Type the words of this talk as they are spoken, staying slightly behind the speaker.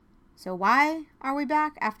So why are we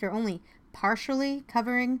back after only partially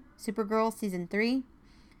covering Supergirl Season 3?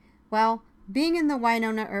 Well, being in the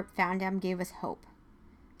Winona Earp fandom gave us hope.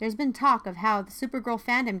 There's been talk of how the Supergirl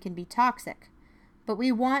fandom can be toxic, but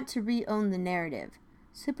we want to re-own the narrative.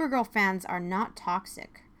 Supergirl fans are not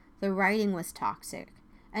toxic. The writing was toxic,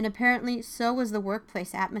 and apparently so was the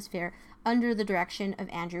workplace atmosphere under the direction of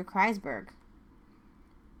Andrew Kreisberg.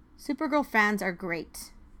 Supergirl fans are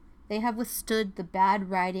great. They have withstood the bad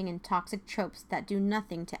writing and toxic tropes that do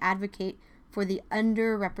nothing to advocate for the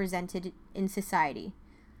underrepresented in society.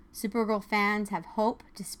 Supergirl fans have hope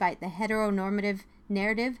despite the heteronormative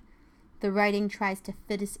narrative the writing tries to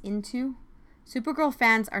fit us into. Supergirl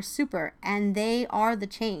fans are super, and they are the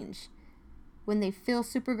change. When they feel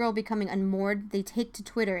Supergirl becoming unmoored, they take to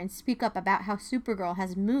Twitter and speak up about how Supergirl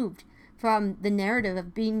has moved from the narrative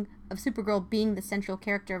of Supergirl being the central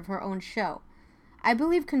character of her own show. I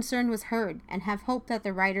believe concern was heard and have hope that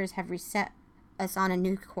the writers have reset us on a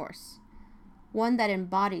new course, one that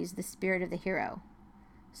embodies the spirit of the hero.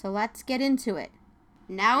 So let's get into it.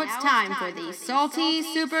 Now it's time for the Salty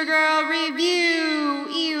Supergirl Review!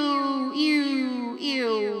 Ew, ew,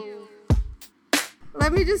 ew.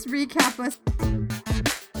 Let me just recap us.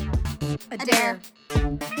 Adair.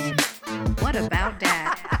 What about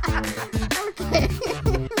Dad? Okay.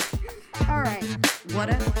 All right. What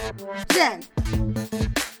a... Jen.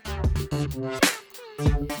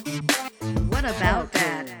 What about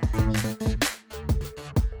Dad?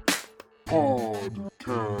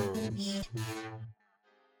 Podcast.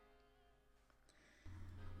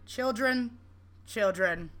 Children.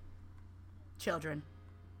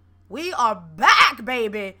 We are back,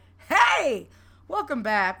 baby. Hey, welcome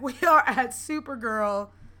back. We are at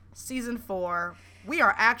Supergirl Season 4. We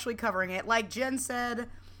are actually covering it. Like Jen said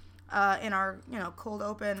in our, cold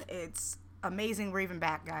open, it's amazing we're even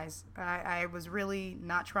back, guys. I was really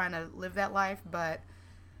not trying to live that life, but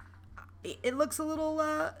it looks a little,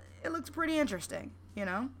 it looks pretty interesting,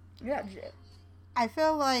 Yeah. I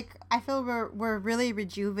feel we're really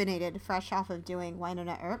rejuvenated fresh off of doing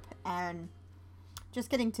Winona Earp, and just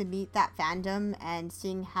getting to meet that fandom and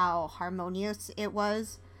seeing how harmonious it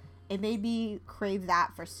was, it made me crave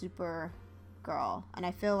that for Supergirl, and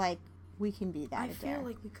I feel like we can be that. I feel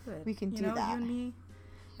like we could. We can do that. You and me.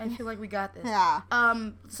 I feel like we got this. Yeah.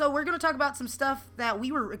 So we're going to talk about some stuff that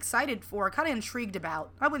we were excited for, kind of intrigued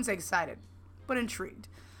about. I wouldn't say excited, but intrigued.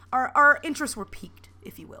 Our interests were piqued,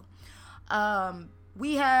 if you will.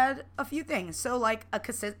 We had a few things. So, like, a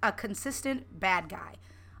consistent bad guy.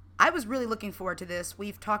 I was really looking forward to this.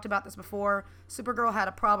 We've talked about this before. Supergirl had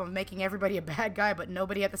a problem making everybody a bad guy, but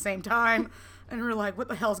nobody at the same time. And we were like, what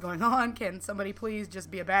the hell's going on? Can somebody please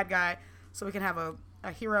just be a bad guy so we can have a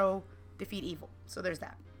hero defeat evil? So there's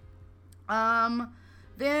that.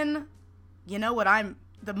 Then, you know what I'm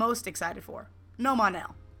the most excited for? No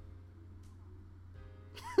Monel.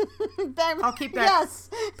 I'll keep that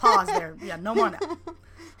pause there. Yeah, no more now.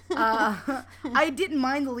 I didn't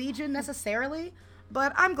mind the Legion necessarily,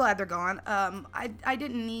 but I'm glad they're gone. I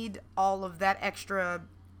didn't need all of that extra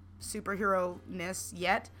superhero-ness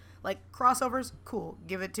yet. Like, crossovers, cool.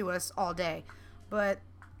 Give it to us all day. But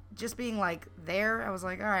just being, like, there, I was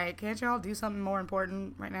like, all right, can't y'all do something more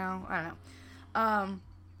important right now? I don't know.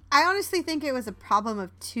 I honestly think it was a problem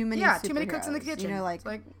of too many superheroes. Too many cooks in the kitchen. Like... It's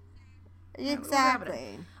like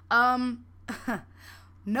exactly.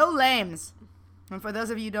 No lames. And for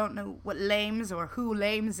those of you who don't know what lames or who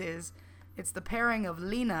lames is, it's the pairing of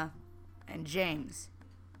Lena and James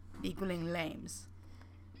equaling lames.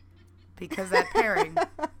 Because that pairing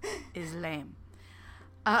is lame.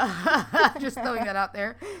 Just throwing that out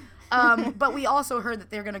there. But we also heard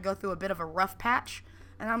that they're going to go through a bit of a rough patch,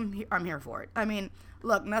 and I'm here for it. I mean,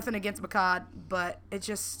 look, nothing against Makad, but it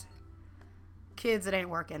just... kids, it ain't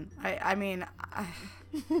working. I mean,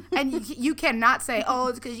 and you cannot say, oh,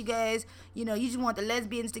 it's because you guys, you just want the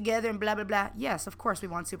lesbians together and blah, blah, blah. Yes, of course we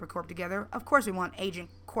want Supercorp together. Of course we want Agent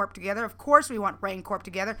Corp together. Of course we want Rain Corp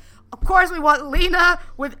together. Of course we want Lena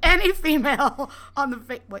with any female on the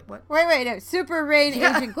face. Wait, what? Wait, no. Super Rain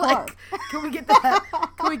Agent Corp. Like, can we get that?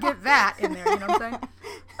 Can we get that in there? You know what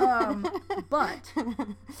I'm saying? But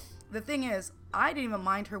the thing is, I didn't even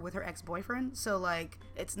mind her with her ex-boyfriend. So, like,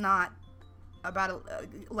 it's not about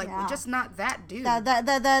just not that dude.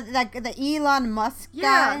 The Elon Musk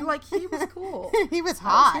guy. Yeah, like he was cool. He was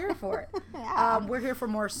hot. I was here for it. Yeah. We're here for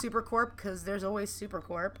more Supercorp because there's always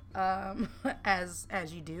Supercorp, as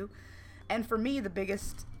you do. And for me, the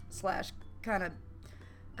biggest / kind of,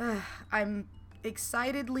 I'm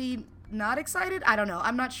excitedly not excited. I don't know.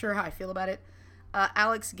 I'm not sure how I feel about it.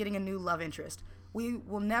 Alex getting a new love interest. We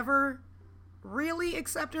will never really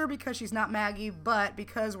accept her because she's not Maggie, but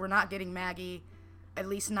because we're not getting Maggie, at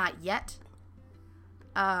least not yet,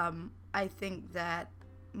 I think that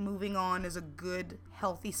moving on is a good,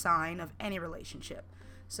 healthy sign of any relationship.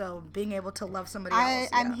 So being able to love somebody else.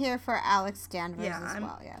 I'm here for Alex Danvers as I'm-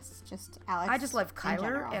 well. Yes, just Alex. I just love in Kyler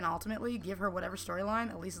general. and ultimately give her whatever storyline,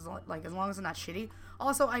 at least as long as it's not shitty.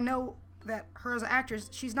 Also, I know that her as an actress,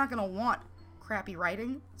 she's not gonna want crappy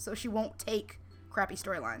writing, so she won't take crappy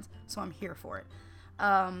storylines. So I'm here for it.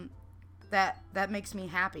 That makes me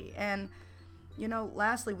happy. And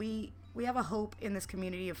lastly, we have a hope in this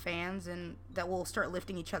community of fans, and that we'll start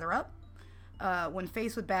lifting each other up. When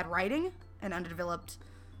faced with bad writing and underdeveloped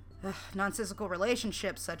nonsensical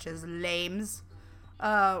relationships such as lames,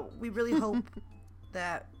 we really hope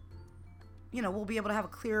that we'll be able to have a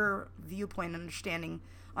clear viewpoint and understanding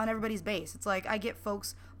on everybody's base. It's like, I get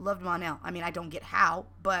folks loved Monel. I mean, I don't get how,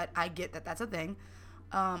 but I get that that's a thing.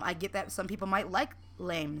 I get that some people might like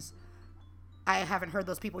lames. I haven't heard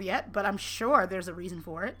those people yet, but I'm sure there's a reason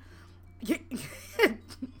for it.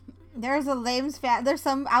 There's a Lames fan. There's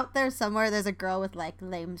some out there somewhere. There's a girl with like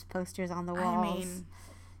Lames posters on the walls. I mean,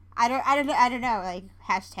 I don't know. Like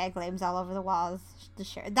hashtag Lames all over the walls. To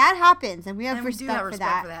share that happens, and we have And we do respect, have for, respect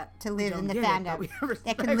that for that. to We live don't in the get it, but fandom. we have That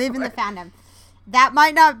respect can live in for the it. fandom. That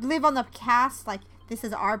might not live on the cast. Like, this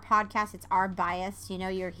is our podcast. It's our bias.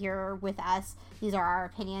 You're here with us. These are our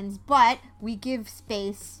opinions, but we give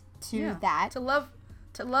space to that. to love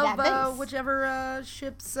that base. whichever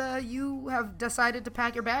ships you have decided to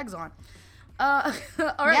pack your bags on. All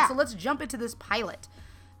right, Yeah. so let's jump into this pilot.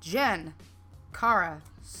 Jen, Kara.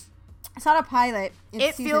 It's not a pilot. It's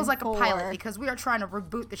It feels season like 4. a pilot because we are trying to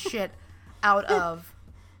reboot the shit out of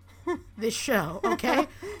this show, okay?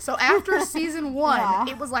 So after season 1, Yeah.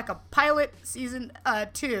 it was like a pilot. Season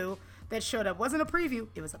 2 that showed up wasn't a preview,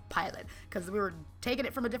 it was a pilot, because we were taking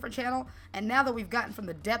it from a different channel. And now that we've gotten from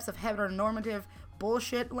the depths of heteronormative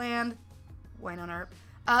bullshit land, Wayne on Earth,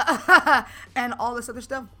 and all this other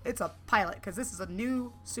stuff, it's a pilot, because this is a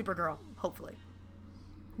new Supergirl, hopefully.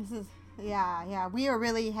 This is yeah. We are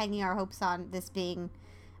really hanging our hopes on this being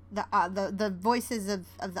the voices of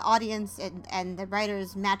the audience and the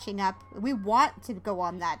writers matching up. We want to go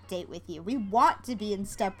on that date with you. We want to be in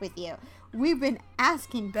step with you. We've been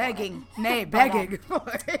asking, Begging, for it. nay, begging for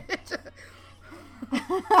it.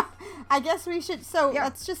 I guess we should. So Yeah.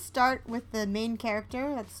 let's just start with the main character.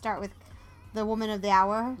 Let's start with the woman of the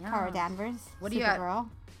hour, Kara Danvers. What do you got? Supergirl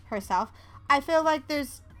herself. I feel like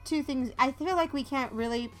there's two things. I feel like we can't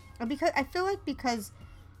really because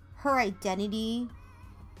her identity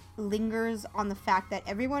lingers on the fact that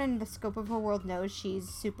everyone in the scope of her world knows she's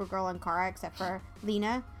Supergirl and Kara except for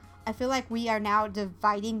Lena. I feel like we are now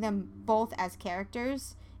dividing them both as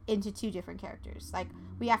characters into two different characters. Like,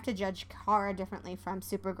 we have to judge Kara differently from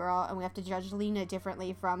Supergirl, and we have to judge Lena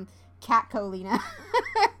differently from Catco Lena.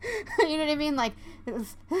 You know what I mean? Like,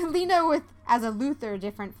 Lena as a Luthor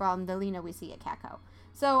different from the Lena we see at Catco.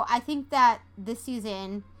 So I think that this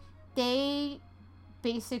season, they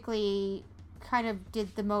basically kind of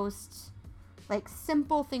did the most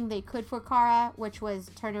simple thing they could for Kara, which was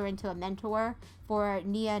turn her into a mentor for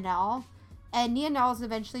Nia Null. And Nia Null is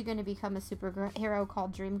eventually going to become a superhero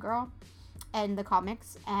called Dream Girl in the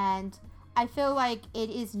comics. And I feel like it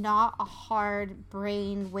is not a hard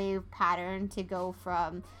brainwave pattern to go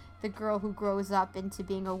from the girl who grows up into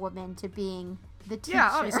being a woman to being the teacher.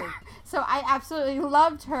 Yeah, obviously. So I absolutely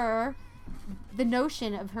loved her, the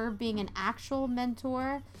notion of her being an actual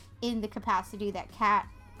mentor in the capacity that Cat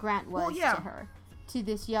Grant was to her, to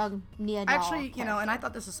this young Nia Null Actually, character. and I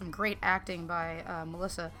thought this was some great acting by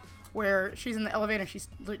Melissa, where she's in the elevator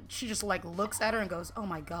and she just looks at her and goes, "Oh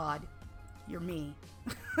my God, you're me."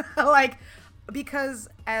 Because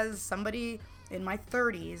as somebody in my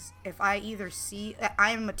 30s, if I either see,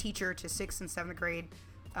 I am a teacher to 6th and 7th grade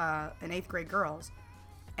and 8th grade girls,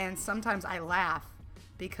 and sometimes I laugh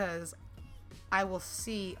because I will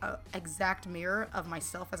see an exact mirror of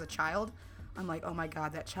myself as a child. I'm like, oh my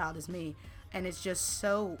God, that child is me. And it's just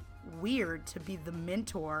so weird to be the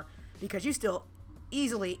mentor, because you still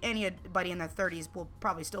easily, anybody in their 30s will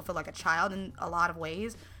probably still feel like a child in a lot of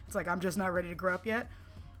ways. It's like, I'm just not ready to grow up yet.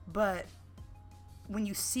 But when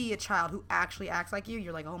you see a child who actually acts like you,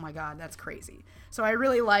 you're like, oh my God, that's crazy. So I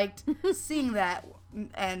really liked seeing that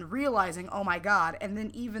and realizing, oh my God. And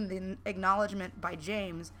then even the acknowledgement by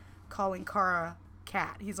James calling Kara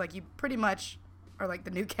Cat. He's like, you pretty much are like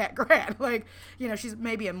the new Cat Grant. She's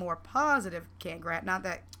maybe a more positive Cat Grant. Not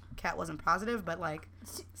that Cat wasn't positive, but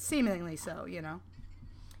seemingly so, And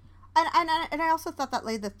I also thought that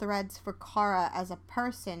laid the threads for Kara as a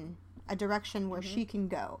person, a direction where she can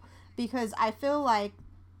go. Because I feel like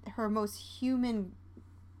her most human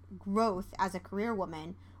growth as a career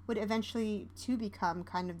woman would eventually to become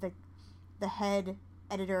kind of the head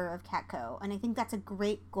editor of Catco. And I think that's a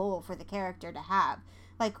great goal for the character to have.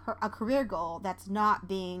 Like a career goal that's not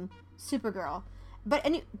being Supergirl. But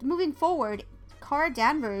moving forward, Kara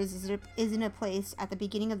Danvers is in a place at the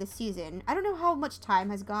beginning of the season. I don't know how much time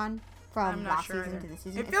has gone from last season to this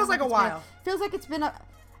season. It feels like a while. It feels like it's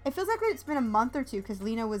been a month or two because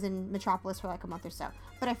Lena was in Metropolis for like a month or so.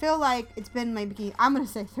 But I feel like it's been maybe, I'm going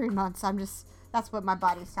to say 3 months. That's what my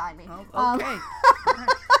body's telling me. Oh, okay.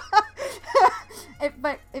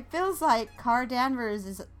 But it feels like Kara Danvers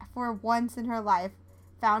is, for once in her life,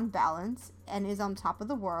 found balance and is on top of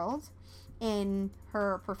the world in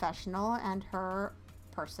her professional and her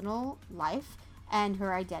personal life and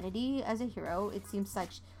her identity as a hero. It seems like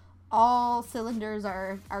all cylinders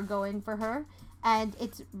are going for her. And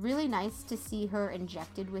it's really nice to see her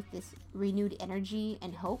injected with this renewed energy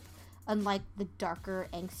and hope, unlike the darker,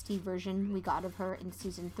 angsty version we got of her in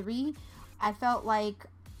season 3. I felt like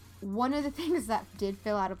one of the things that did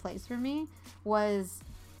feel out of place for me was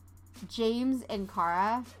James and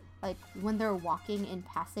Kara, like when they're walking in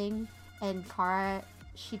passing, and Kara,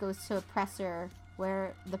 she goes to a presser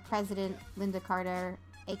where the president, Linda Carter,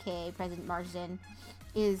 aka President Marsden,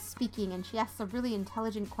 is speaking, and she asks a really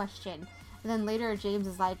intelligent question. And then later, James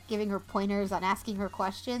is like giving her pointers on asking her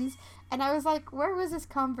questions. And I was like, where was this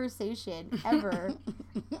conversation ever?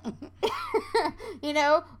 You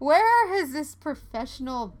know, where has this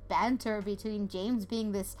professional banter between James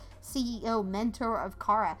being this CEO mentor of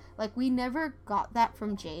Kara? Like, we never got that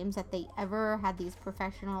from James, that they ever had these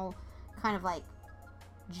professional kind of like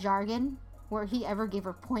jargon where he ever gave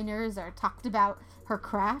her pointers or talked about her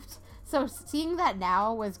craft. So seeing that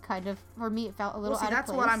now was kind of, for me, it felt a little out of place.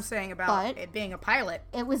 That's what I'm saying about it being a pilot.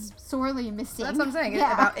 It was sorely missing. That's what I'm saying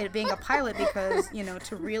about it being a pilot, because, you know,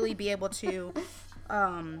 to really be able to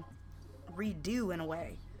redo in a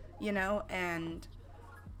way, you know, and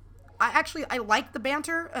I like the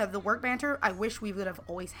banter, the work banter. I wish we would have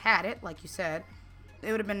always had it, like you said.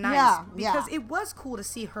 It would have been nice because it was cool to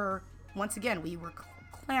see her once again. We were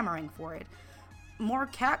clamoring for it. More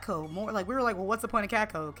Catco, more like we were like, well, what's the point of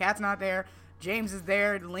Catco? Cat's not there, James is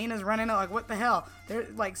there, Lena's running it, like what the hell? They're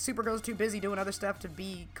like, Supergirl's too busy doing other stuff to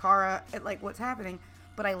be Kara, like what's happening?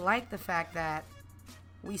 But I like the fact that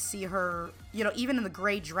we see her, you know, even in the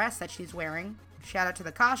gray dress that she's wearing. Shout out to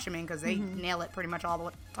the costuming, because they nail it pretty much all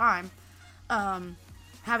the time.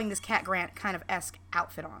 Having this Cat Grant kind of esque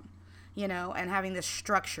outfit on, you know, and having this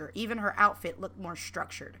structure. Even her outfit looked more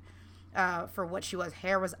structured for what she was.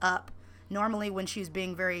 Hair was up. Normally, when she's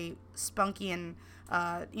being very spunky and,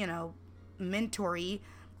 you know, mentory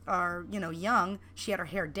or, you know, young, she had her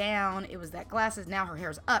hair down. It was that glasses. Now her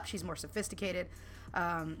hair's up. She's more sophisticated.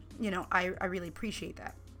 You know, I really appreciate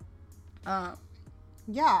that.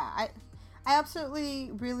 Yeah, I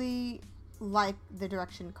absolutely really like the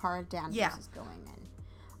direction Kara Danvers is going in.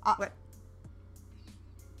 What?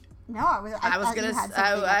 No, I was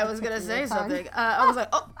gonna say something. I was like,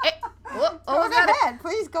 oh, hey. Go ahead.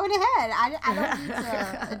 Please go ahead. I don't need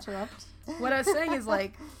to interrupt. What I was saying is,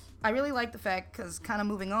 like, I really like the fact, because kind of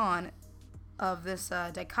moving on, of this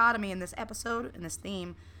dichotomy in this episode, in this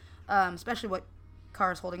theme, especially what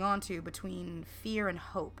Kara's holding on to between fear and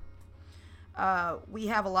hope. We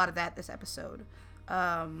have a lot of that this episode.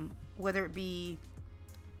 Whether it be,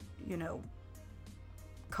 you know,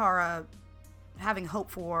 Kara having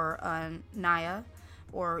hope for Naya,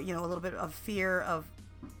 or, you know, a little bit of fear of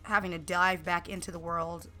having to dive back into the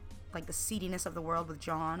world, like the seediness of the world with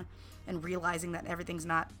John, and realizing that everything's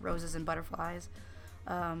not roses and butterflies.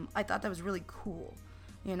 I thought that was really cool,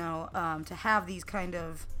 you know, to have these kind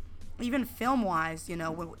of, even film-wise, you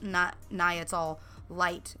know, when not Naya, it's all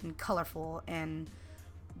light and colorful and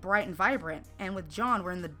bright and vibrant. And with John,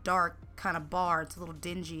 we're in the dark kind of bar. It's a little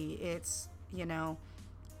dingy. It's, you know,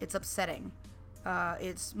 it's upsetting.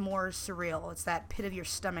 It's more surreal. It's that pit of your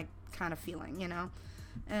stomach kind of feeling, you know?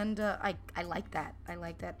 And I like that. I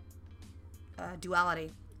like that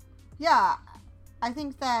duality. Yeah, I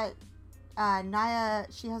think that Naya,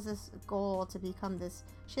 she has this goal to become this,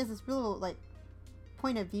 she has this real, like,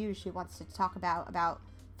 point of view she wants to talk about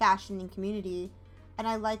fashion and community. And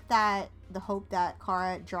I like that, the hope that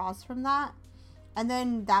Kara draws from that. And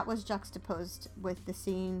then that was juxtaposed with the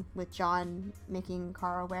scene with John making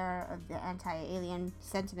Kara aware of the anti-alien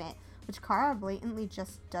sentiment, which Kara blatantly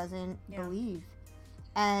just doesn't believe.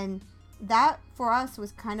 And that, for us,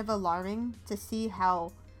 was kind of alarming to see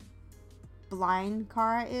how blind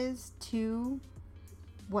Kara is to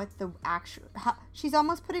what the actual... she's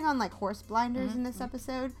almost putting on, like, horse blinders in this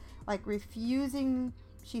episode, like, refusing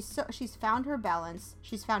she's found her balance,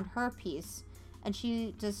 she's found her peace, and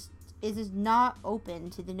she just is not open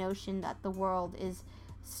to the notion that the world is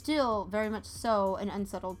still very much so an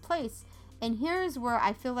unsettled place. And here's where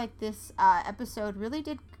I feel like this episode really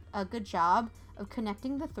did a good job of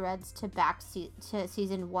connecting the threads to to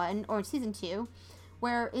season 1 or season 2,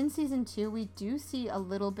 where in season 2 we do see a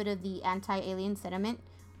little bit of the anti-alien sentiment.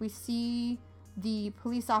 We see the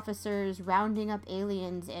police officers rounding up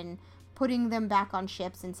aliens and putting them back on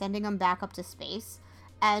ships and sending them back up to space.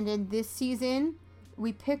 And in this season,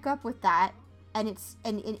 we pick up with that, and it's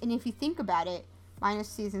and if you think about it, minus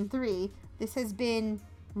season 3, this has been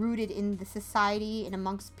rooted in the society and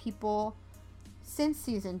amongst people since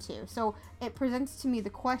season 2. So it presents to me the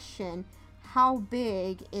question, how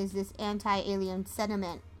big is this anti-alien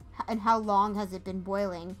sentiment, and how long has it been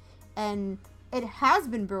boiling? And it has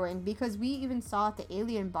been brewing, because we even saw at the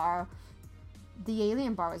alien bar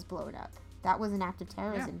was blown up. That was an act of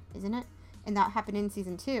terrorism, isn't it? And that happened in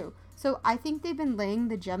season 2. So I think they've been laying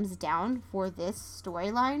the gems down for this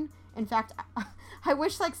storyline. In fact, I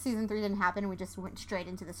wish like season 3 didn't happen and we just went straight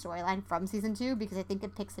into the storyline from season 2, because I think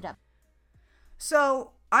it picks it up.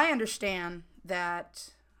 So I understand that,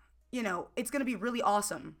 it's going to be really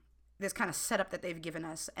awesome, this kind of setup that they've given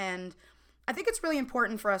us. And I think it's really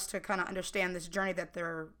important for us to kind of understand this journey that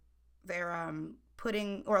they're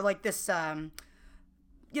putting, or like this,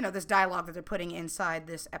 this dialogue that they're putting inside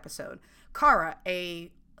this episode. Kara, a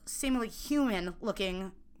seemingly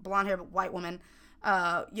human-looking, blonde-haired white woman,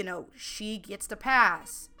 she gets to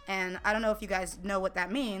pass. And I don't know if you guys know what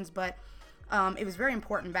that means, but it was very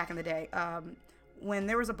important back in the day. When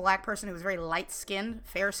there was a black person who was very light-skinned,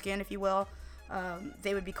 fair-skinned, if you will,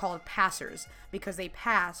 they would be called passers, because they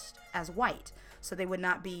passed as white. So they would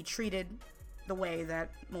not be treated the way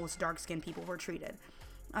that most dark-skinned people were treated.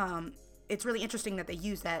 It's really interesting that they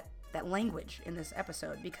use that language in this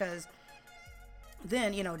episode, because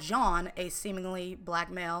then, John, a seemingly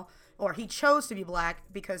black male, or he chose to be black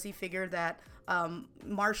because he figured that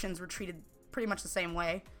Martians were treated pretty much the same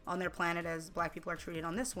way on their planet as black people are treated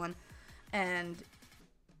on this one. And,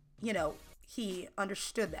 he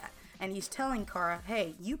understood that. And he's telling Kara,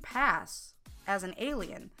 hey, you pass as an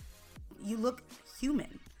alien. You look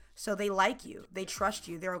human. So they like you. They trust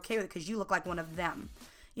you. They're okay with it because you look like one of them,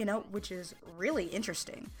 which is really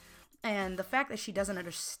interesting. And the fact that she doesn't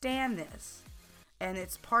understand this, and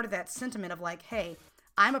it's part of that sentiment of like, hey,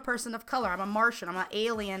 I'm a person of color. I'm a Martian. I'm an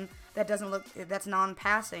alien that's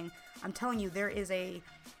non-passing. I'm telling you, there is a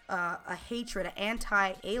hatred, an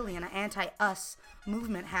anti-alien, an anti-us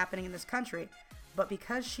movement happening in this country. But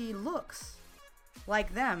because she looks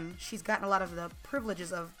like them, she's gotten a lot of the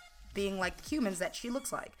privileges of being like humans that she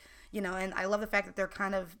looks like. And I love the fact that they're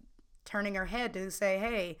kind of turning her head to say,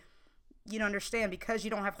 hey, you don't understand, because you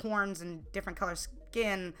don't have horns and different color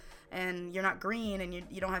skin, and you're not green, and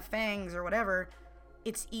you don't have fangs or whatever,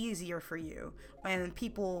 it's easier for you, and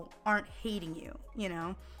people aren't hating you,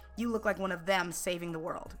 you look like one of them saving the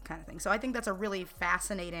world kind of thing. So I think that's a really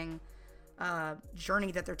fascinating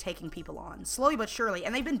journey that they're taking people on, slowly but surely.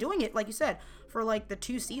 And they've been doing it, like you said, for like the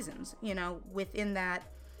 2 seasons, within that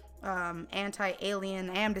anti-alien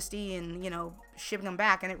amnesty and, shipping them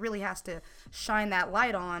back. And it really has to shine that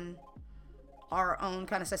light on our own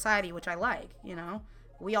kind of society, which I like.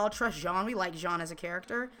 We all trust Jean. We like Jean as a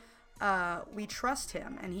character. We trust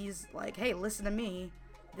him, and he's like, hey, listen to me,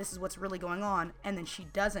 this is what's really going on. And then she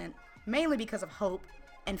doesn't, mainly because of hope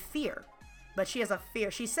and fear. But she has a fear.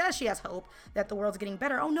 She says she has hope that the world's getting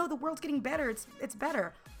better. Oh no, the world's getting better. It's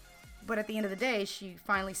better. But at the end of the day, she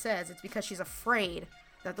finally says it's because she's afraid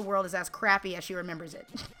that the world is as crappy as she remembers it.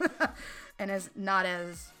 And is not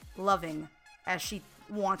as loving as she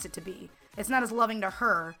wants it to be. It's not as loving to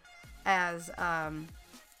her as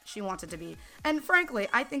she wants it to be. And frankly,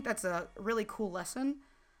 I think that's a really cool lesson.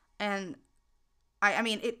 And I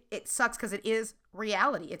mean, it sucks because it is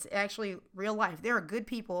reality. It's actually real life. There are good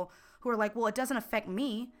people who are like, well, it doesn't affect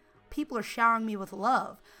me. People are showering me with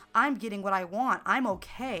love. I'm getting what I want. I'm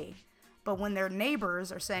okay. But when their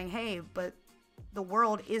neighbors are saying, hey, but the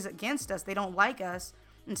world is against us, they don't like us,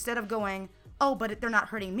 instead of going, oh, but they're not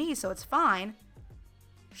hurting me, so it's fine.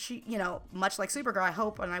 She, much like Supergirl, I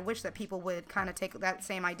hope and I wish that people would kind of take that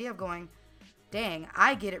same idea of going, dang,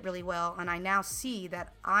 I get it really well, and I now see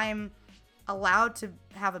that I'm allowed to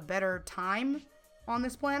have a better time on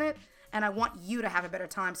this planet, and I want you to have a better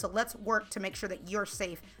time, so let's work to make sure that you're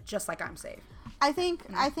safe just like I'm safe. I think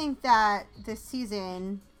that this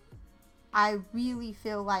season, I really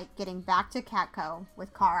feel like getting back to Catco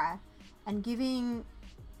with Kara and giving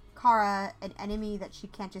Kara an enemy that she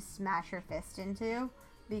can't just smash her fist into,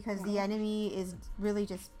 because the enemy is really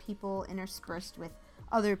just people interspersed with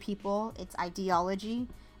other people, its ideology,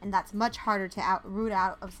 and that's much harder to root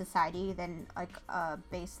out of society than like a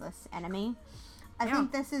baseless enemy. I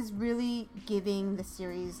think this is really giving the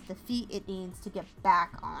series the feet it needs to get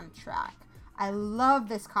back on track. I love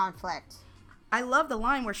this conflict. I love the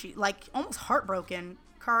line where she, like, almost heartbroken,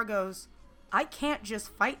 Kara goes, I can't just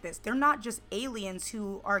fight this. They're not just aliens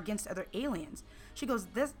who are against other aliens. She goes,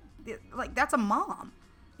 this, like, that's a mom.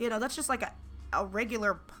 You know, that's just like a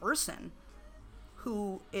regular person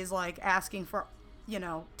who is, like, asking for, you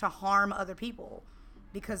know, to harm other people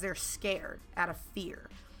because they're scared out of fear,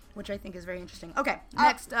 which I think is very interesting. Okay,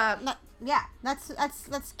 next.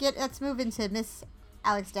 Let's move into Miss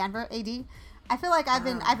Alex Danvers, AD. I feel like I've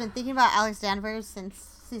been thinking about Alex Danvers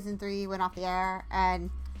since season 3 went off the air, and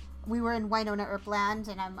we were in Winona Earp land,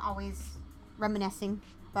 and I'm always reminiscing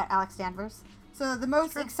about Alex Danvers. So the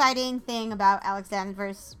most exciting thing about Alex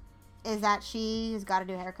Danvers is that she's got a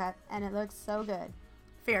new haircut, and it looks so good.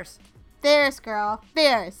 Fierce, girl,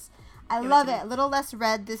 fierce. I love it. A little less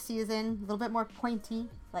red this season, a little bit more pointy,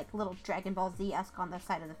 like a little Dragon Ball Z-esque on the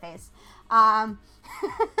side of the face.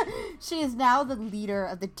 She is now the leader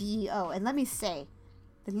of the DEO, and let me say,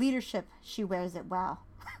 the leadership, she wears it well.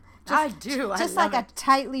 Just like a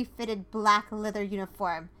tightly fitted black leather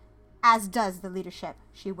uniform, as does the leadership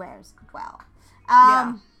she wears well.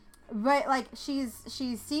 But like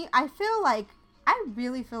I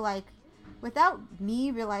really feel like, without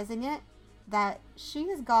me realizing it, that she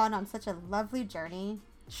has gone on such a lovely journey.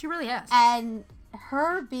 She really has. And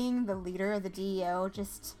her being the leader of the DEO,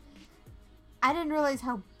 I didn't realize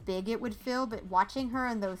how big it would feel, but watching her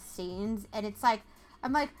in those scenes, and it's like,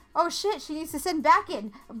 I'm like, oh shit, she needs to send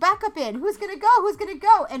backup in. Who's gonna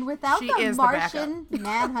go? And without the Martian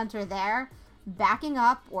Manhunter there, backing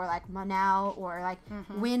up, or like Manal, or like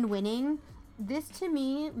winning, this to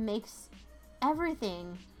me makes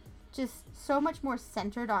everything just so much more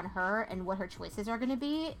centered on her and what her choices are gonna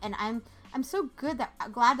be. And I'm so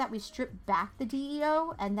glad that we stripped back the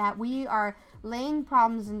DEO and that we are laying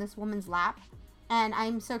problems in this woman's lap. And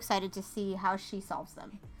I'm so excited to see how she solves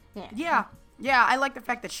them. Yeah, I like the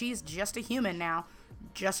fact that she's just a human now,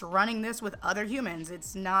 just running this with other humans.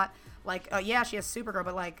 It's not like, she has Supergirl,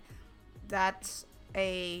 but like, that's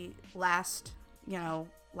a last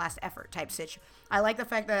effort type situation. I like the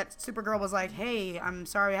fact that Supergirl was like, hey, I'm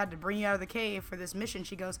sorry I had to bring you out of the cave for this mission.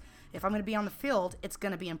 She goes, if I'm going to be on the field, it's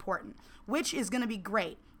going to be important, which is going to be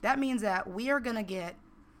great. That means that we are going to get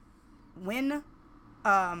when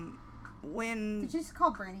Did you just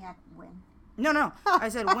call Brainiac Win? No. I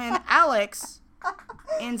said when Alex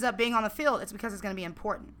ends up being on the field, it's because it's going to be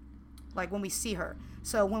important. Like when we see her.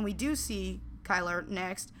 So when we do see Kyler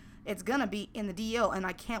next, it's going to be in the DEO, and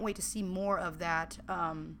I can't wait to see more of that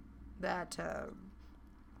that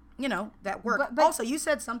work. But also, you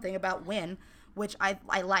said something about Win, which I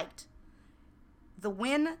liked. The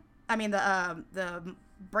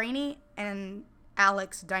Brainy and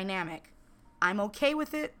Alex dynamic, I'm okay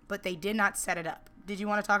with it, but they did not set it up. Did you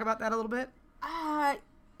want to talk about that a little bit?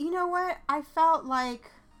 You know what? I felt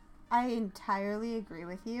like I entirely agree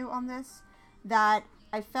with you on this. That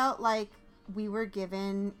I felt like we were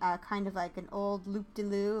given kind of like an old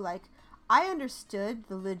loop-de-loo. Like, I understood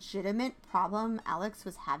the legitimate problem Alex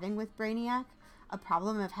was having with Brainiac, a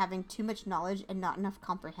problem of having too much knowledge and not enough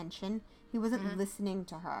comprehension. He wasn't listening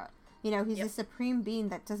to her. You know, he's a supreme being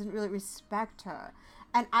that doesn't really respect her.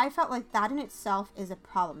 And I felt like that in itself is a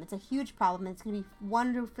problem. It's a huge problem. And it's going to be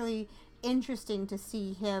wonderfully interesting to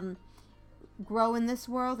see him grow in this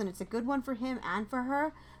world. And it's a good one for him and for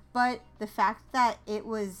her. But the fact that it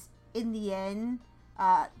was, in the end,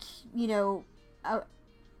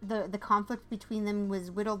 the conflict between them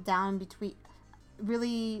was whittled down between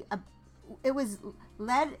really they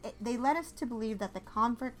led us to believe that the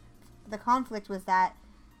conflict was that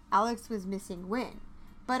Alex was missing Win.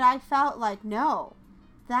 But I felt like, no,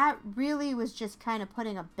 that really was just kind of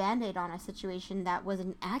putting a band-aid on a situation that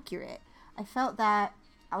wasn't accurate. I felt that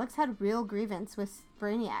Alex had real grievance with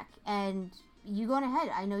Brainiac, and you going ahead.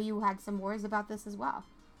 I know you had some worries about this as well.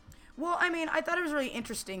 Well, I mean, I thought it was really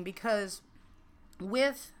interesting because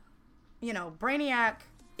with, Brainiac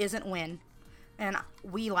isn't Win, and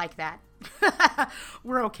we like that.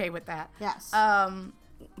 We're okay with that. Yes.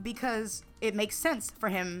 Because it makes sense for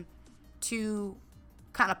him to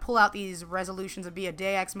kind of pull out these resolutions and be a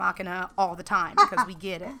Deus Ex Machina all the time because we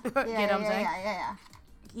get it. You know what I'm saying? Yeah.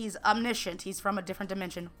 He's omniscient. He's from a different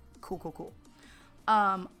dimension. Cool.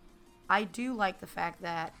 I do like the fact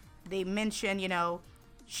that they mention,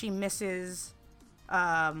 she misses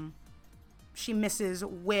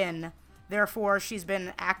Win. Therefore, she's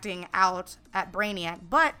been acting out at Brainiac.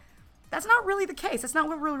 But that's not really the case. That's not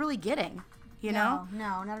what we're really getting. you know?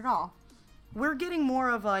 No, not at all. We're getting more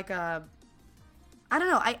of like a, I don't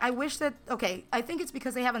know. I wish that, okay, I think it's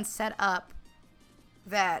because they haven't set up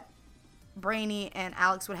that Brainy and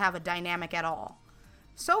Alex would have a dynamic at all.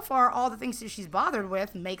 So far, all the things that she's bothered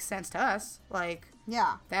with make sense to us. Like,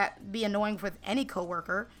 Yeah. that be annoying with any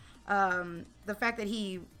coworker. The fact that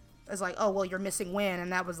he is like, oh, well, you're missing Win,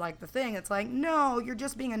 and that was like the thing. It's like, no, you're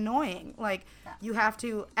just being annoying. Like, you have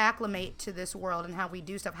to acclimate to this world and how we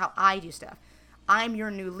do stuff, how I do stuff. I'm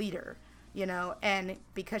your new leader, you know, and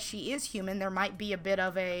because she is human, there might be a bit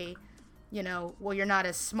of a, you know, well, you're not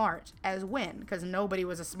as smart as Win, because nobody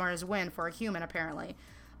was as smart as Win for a human, apparently.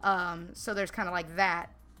 So there's kind of like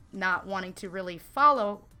that, not wanting to really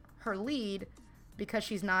follow her lead because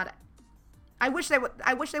she's not. I wish they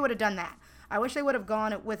would have done that. I wish they would have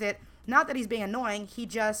gone with it. Not that he's being annoying. He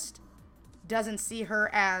just doesn't see her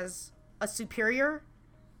as a superior.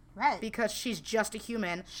 Right. Because she's just a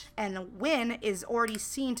human. And Win is already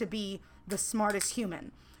seen to be the smartest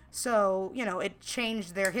human. So, you know, it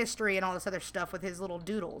changed their history and all this other stuff with his little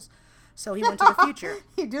doodles. So he went to the future.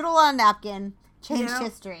 He doodled on a napkin. Changed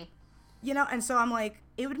history. You know, and so I'm like,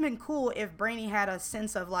 it would have been cool if Brainy had a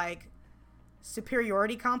sense of, like,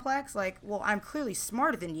 superiority complex. Like, well, I'm clearly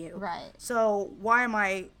smarter than you. Right. So why am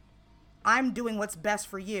I'm doing what's best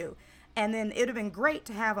for you. And then it would have been great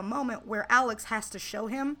to have a moment where Alex has to show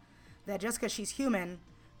him that just because she's human,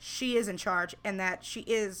 she is in charge and that she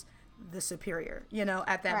is the superior, you know,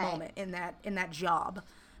 at that moment in that job.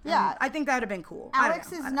 Yeah. And I think that would have been cool.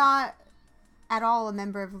 Alex is not at all a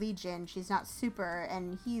member of Legion. She's not super,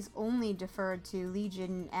 and he's only deferred to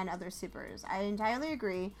Legion and other supers. I entirely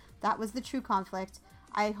agree. That was the true conflict.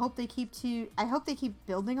 I hope they keep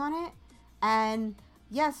building on it. And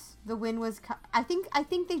yes, the Win was. I think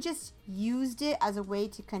they just used it as a way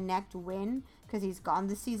to connect Win because he's gone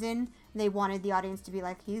this season. They wanted the audience to be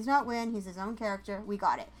like, he's not Win. He's his own character. We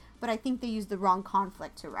got it. But I think they used the wrong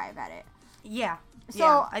conflict to arrive at it. Yeah. So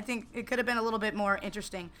yeah. I think it could have been a little bit more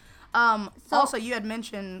interesting. Also, you had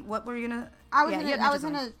mentioned, what were you gonna? I was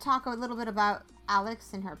gonna talk a little bit about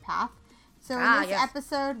Alex and her path. So in this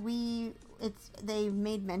episode, they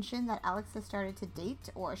made mention that Alex has started to date,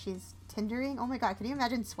 or she's Tindering. Oh my God, can you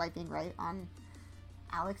imagine swiping right on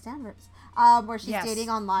Alex Danvers? Where she's dating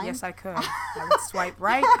online. Yes, I could. I would swipe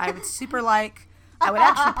right. I would super like. I would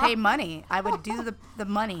actually pay money. I would do the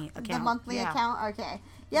money account. The monthly account. Okay.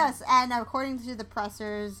 Yes, and according to the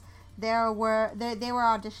pressers, they were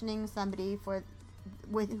auditioning somebody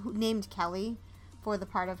named Kelly for the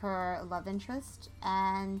part of her love interest,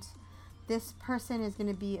 and this person is going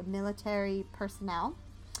to be a military personnel.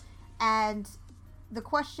 And the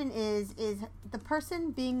question is the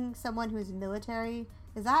person being someone who's military,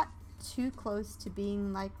 is that too close to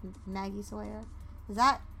being like Maggie Sawyer? Is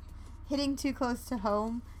that hitting too close to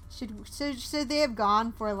home? Should they have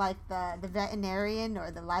gone for like the veterinarian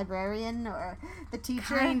or the librarian or the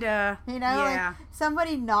teacher? Kinda. You know, like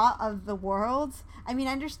somebody not of the world. I mean,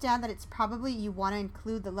 I understand that it's probably you want to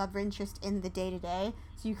include the love interest in the day-to-day,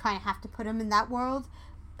 so you kind of have to put them in that world.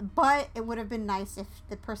 But it would have been nice if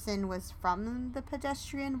the person was from the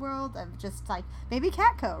pedestrian world of just like maybe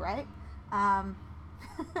Catco, right?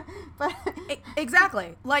 But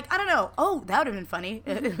exactly. Like, I don't know. Oh, that would have been funny.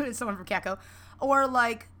 Someone from Catco. Or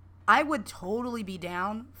like, I would totally be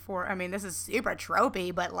down for, I mean, this is super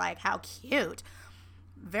tropey, but like, how cute.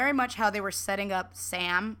 Very much how they were setting up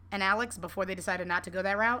Sam and Alex before they decided not to go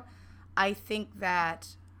that route. I think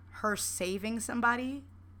that her saving somebody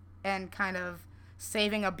and kind of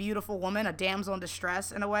saving a beautiful woman, a damsel in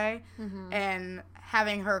distress in a way, and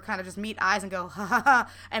having her kind of just meet eyes and go, ha ha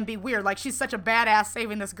ha, and be weird. Like, she's such a badass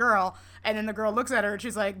saving this girl, and then the girl looks at her and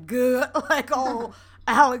she's like, good, like, oh,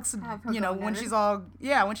 Alex, you know, when she's all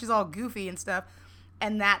goofy and stuff.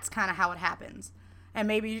 And that's kind of how it happens. And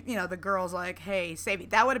maybe, you know, the girl's like, hey, save me.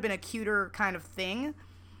 That would have been a cuter kind of thing.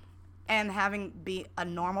 And having be a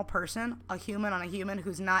normal person, a human on a human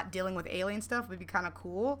who's not dealing with alien stuff would be kind of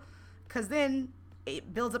cool. Because then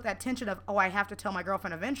it builds up that tension of, oh, I have to tell my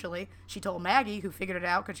girlfriend eventually. She told Maggie, who figured it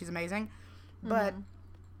out because she's amazing. But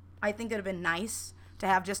I think it would have been nice to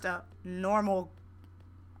have just a normal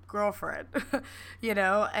girlfriend, you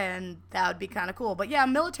know, and that would be kind of cool. But yeah,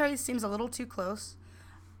 military seems a little too close.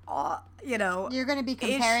 You know, you're going to be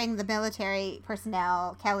comparing the military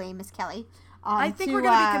personnel, Miss Kelly. I think we're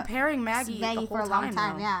going to be comparing Maggie the whole for a long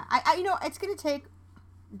time. Though. Yeah, I you know, it's going to take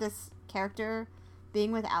this character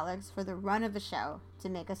being with Alex for the run of the show to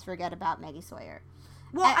make us forget about Maggie Sawyer.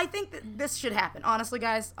 Well, I think that this should happen. Honestly,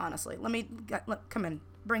 guys. Honestly, come in.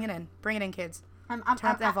 Bring it in, kids. Turn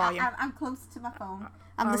up that volume. I'm close to my phone.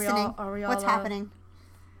 I'm listening. Are we all What's happening?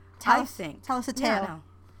 Tell us a tale. Yeah, no.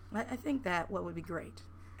 I think that what would be great,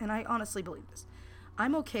 and I honestly believe this,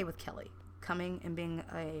 I'm okay with Kelly coming and being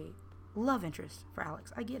a love interest for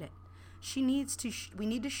Alex. I get it. She needs to. We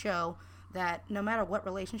need to show that no matter what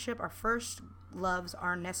relationship, our first loves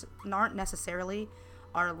aren't necessarily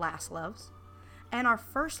our last loves, and our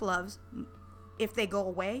first loves, if they go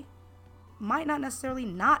away, might not necessarily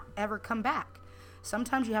not ever come back.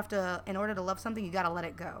 Sometimes you have to, in order to love something, you got to let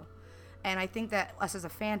it go. And I think that us as a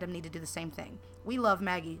fandom need to do the same thing. We love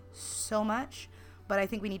Maggie so much, but I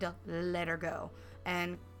think we need to let her go.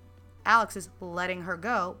 And Alex is letting her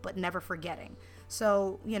go, but never forgetting.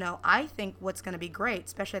 So, I think what's going to be great,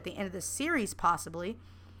 especially at the end of the series possibly,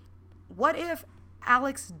 what if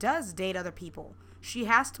Alex does date other people? She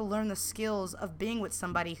has to learn the skills of being with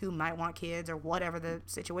somebody who might want kids or whatever the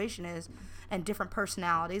situation is, and different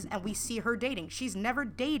personalities, and we see her dating. She's never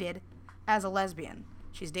dated as a lesbian.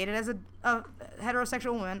 She's dated as a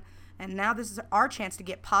heterosexual woman, and now this is our chance to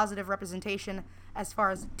get positive representation as far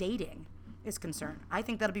as dating is concerned. I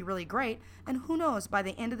think that'll be really great, and who knows, by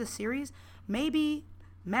the end of the series, maybe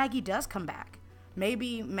Maggie does come back.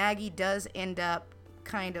 Maybe Maggie does end up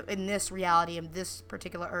kind of in this reality, in this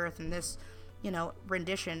particular Earth, in this,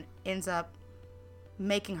 rendition, ends up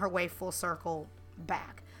making her way full circle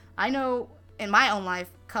back. I know in my own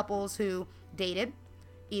life, couples who dated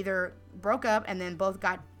either broke up and then both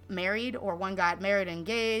got married, or one got married and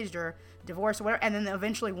engaged, or divorced or whatever, and then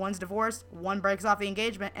eventually one's divorced, one breaks off the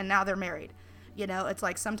engagement, and now they're married. It's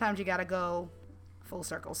like sometimes you gotta go full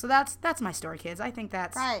circle. So that's my story, kids. I think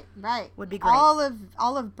that's right would be great. All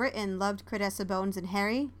of Britain loved Cressida Bones and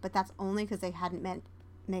Harry, but that's only because they hadn't met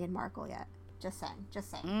Meghan Markle yet. Just saying.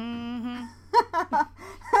 Mm-hmm.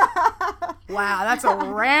 Wow, that's a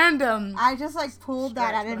random. I just pulled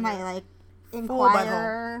that out of my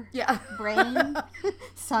Inquirer brain,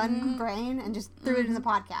 Sun brain, and just threw it in the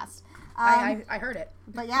podcast. I heard it.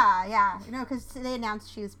 But yeah, because they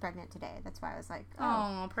announced she was pregnant today. That's why I was like,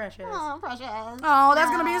 oh, precious. Oh, precious. Oh,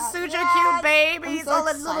 that's gonna be such a cute baby. He's so a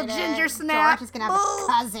little ginger snap. George is gonna have a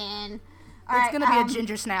cousin. It's gonna be a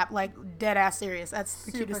ginger snap, dead ass serious. That's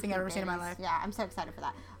the cutest thing I've ever seen in my life. Yeah, I'm so excited for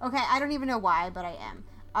that. Okay, I don't even know why, but I am.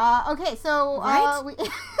 Okay, so right?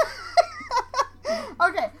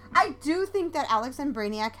 Okay, I do think that Alex and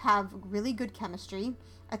Brainiac have really good chemistry.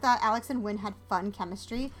 I thought Alex and Wynn had fun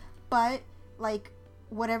chemistry, but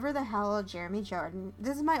whatever the hell Jeremy Jordan,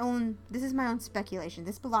 this is my own speculation.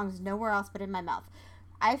 This belongs nowhere else but in my mouth.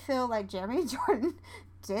 I feel like Jeremy Jordan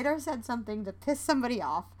did or said something to piss somebody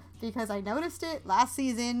off, because I noticed it last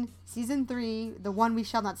season 3, the one we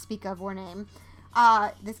shall not speak of or name.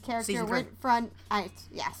 This character went from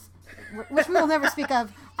which we will never speak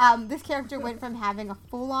of. This character went from having a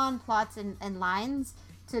full-on plots and lines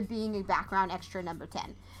to being a background extra number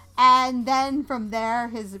 10. And then from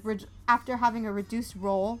there, after having a reduced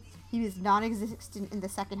role, he was non-existent in the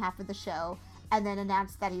second half of the show, and then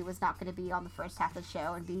announced that he was not going to be on the first half of the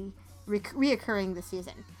show and be reoccurring this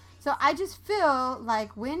season. So I just feel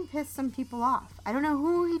like Wynn pissed some people off. I don't know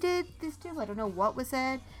who he did this to. I don't know what was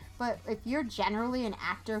said. But if you're generally an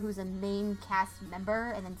actor who's a main cast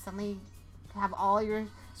member, and then suddenly have all your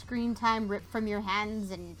screen time ripped from your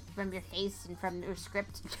hands and from your face and from your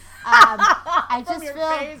script, I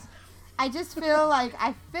just feel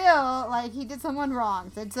like he did someone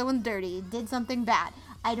wrong, did someone dirty, did something bad.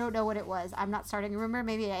 I don't know what it was. I'm not starting a rumor.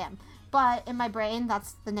 Maybe I am. But in my brain,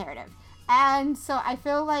 that's the narrative. And so I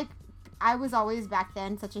feel like I was always back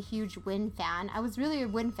then such a huge Wynn fan. I was really a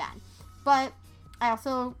Wynn fan. But I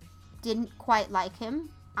also didn't quite like him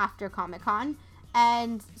after Comic-Con.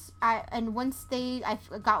 And once I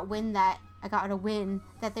got a win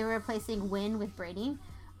that they were replacing Wynn with Brady,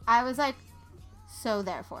 I was like, so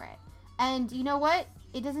there for it. And you know what?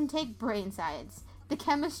 It doesn't take brain science. The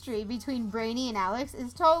chemistry between Brainy and Alex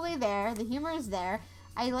is totally there. The humor is there.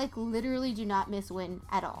 I literally do not miss Wynn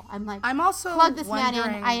at all. I'm also plug this man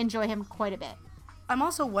in. I enjoy him quite a bit. I'm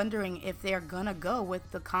also wondering if they're gonna go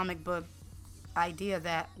with the comic book idea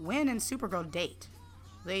that Wynn and Supergirl date.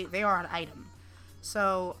 They are an item.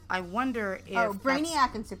 So I wonder if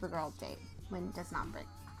Brainiac and Supergirl date. Wynn does not break.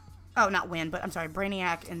 Oh, not Wynn, but I'm sorry,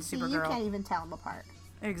 Brainiac and Supergirl. See, you can't even tell them apart.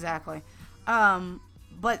 Exactly.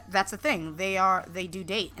 But that's the thing. They do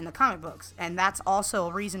date in the comic books, and that's also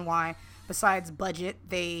a reason why, besides budget,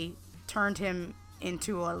 they turned him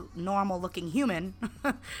into a normal-looking human,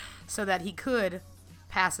 so that he could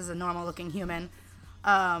pass as a normal-looking human.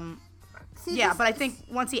 See, yeah, but I think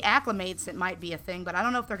once he acclimates, it might be a thing. But I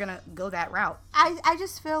don't know if they're gonna go that route. I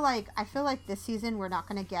just feel like this season we're not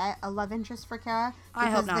gonna get a love interest for Kara I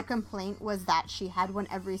hope because not. the complaint was that she had one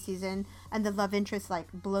every season and the love interest like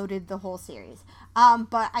bloated the whole series.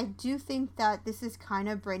 But I do think that this is kind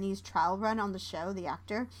of Brady's trial run on the show, the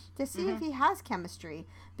actor, to see if he has chemistry.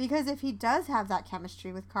 Because if he does have that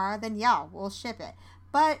chemistry with Kara, then yeah, we'll ship it.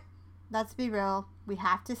 But let's be real, we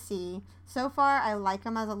have to see. So far, I like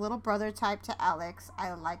him as a little brother type to Alex.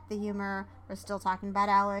 I like the humor. We're still talking about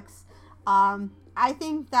Alex. I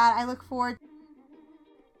think that I look forward.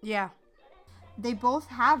 Yeah. They both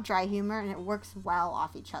have dry humor, and it works well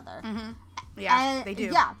off each other. Yeah, they do.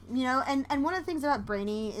 Yeah, you know, and one of the things about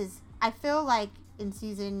Brainy is I feel like in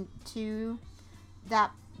season 2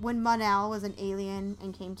 that when Mon-El was an alien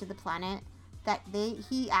and came to the planet, that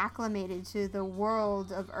he acclimated to the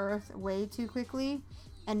world of Earth way too quickly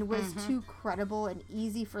and was too credible and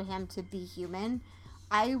easy for him to be human.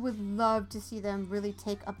 I would love to see them really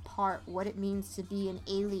take apart what it means to be an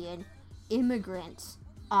alien immigrant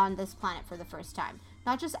on this planet for the first time.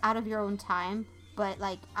 Not just out of your own time, but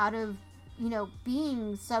like out of, you know,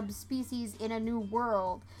 being subspecies in a new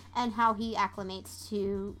world and how he acclimates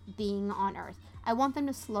to being on Earth. I want them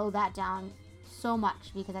to slow that down so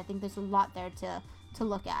much because I think there's a lot there to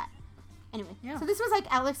look at. Anyway, so this was like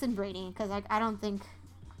Alex and Brady because like I don't think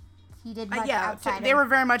he did much outside. They were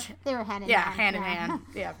very much. They were hand in hand. Yeah, hand in hand.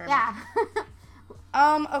 Yeah, very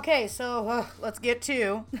much. Okay, so let's get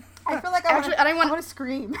to. I feel like I want to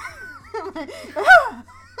scream.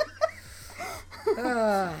 All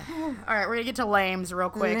right, we're gonna get to lames real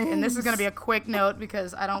quick, and this is gonna be a quick note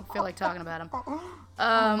because I don't feel like talking about them.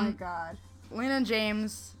 Oh my god. Lena and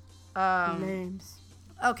James. Lames.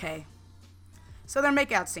 Okay, so their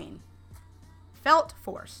makeout scene felt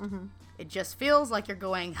forced. It just feels like you're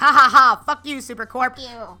going, ha ha ha, fuck you, Supercorp.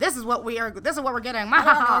 You. This is what we're getting. Ha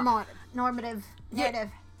ha ha. Normative narrative.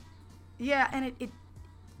 Yeah, and it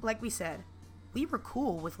like we said, we were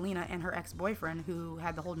cool with Lena and her ex-boyfriend who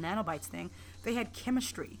had the whole nanobites thing. They had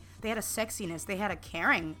chemistry. They had a sexiness. They had a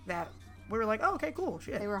caring that we were like, oh, okay, cool,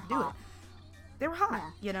 shit. They were do hot. it. They were hot,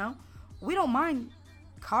 you know? We don't mind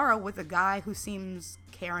Kara with a guy who seems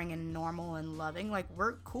caring and normal and loving. Like,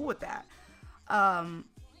 we're cool with that.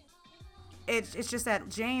 It's just that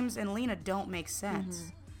James and Lena don't make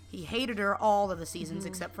sense. He hated her all of the seasons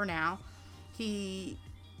except for now. He,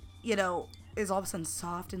 you know, is all of a sudden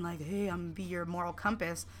soft and like, hey, I'm gonna be your moral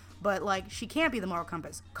compass. But, like, she can't be the moral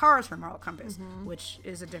compass. Kara's her moral compass, which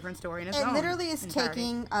is a different story in its own. It literally is entirety.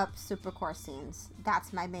 taking up Supercore scenes.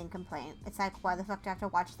 That's my main complaint. It's like, why the fuck do I have to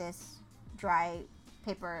watch this dry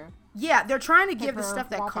paper? Yeah, they're trying to give the Paper stuff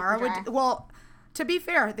that wallpaper Kara dry. would... Well, to be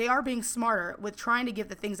fair, they are being smarter with trying to give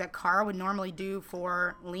the things that Kara would normally do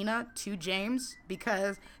for Lena to James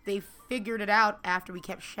because they figured it out after we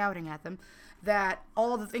kept shouting at them that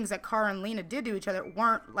all the things that Kara and Lena did to each other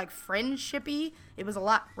weren't like friendshipy. It was a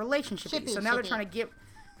lot relationshipy. So now they're trying to give...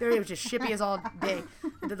 It was just shippy as all day,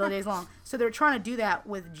 the days long. So they're trying to do that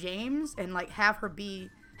with James and like have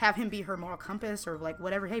him be her moral compass or like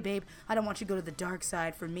whatever. Hey babe, I don't want you to go to the dark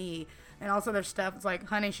side for me. And all this other stuff. It's like,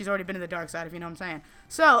 honey, she's already been in the dark side, if you know what I'm saying.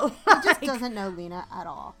 So He just doesn't know Lena at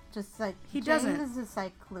all. Just like He James doesn't. is just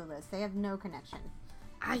like clueless. They have no connection.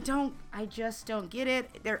 I just don't get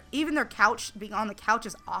it. Even their couch, being on the couch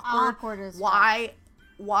is awkward. Awkward as Why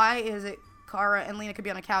is it Kara and Lena could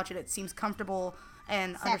be on a couch and it seems comfortable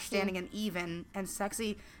and Sexy. understanding and even and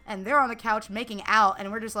sexy, and they're on the couch making out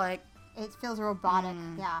and we're just like, It feels robotic.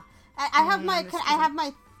 Yeah. I have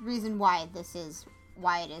my reason why it is the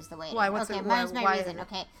way it is. Why? What's okay, it? my Why reason. is it?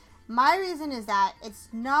 Okay. My reason is that it's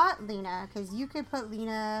not Lena, because you could put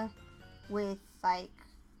Lena with, like,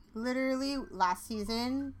 literally last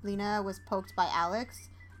season, Lena was poked by Alex,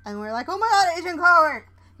 and we're like, oh my god, Agent Corp!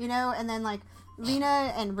 You know, and then, like,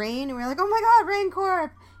 Lena and Rain, and we're like, oh my god, Rain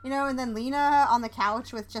Corp! You know, and then Lena on the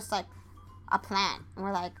couch with just, like, a plant, and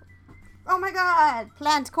we're like, oh my god,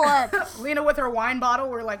 Plant Corp! Lena with her wine bottle,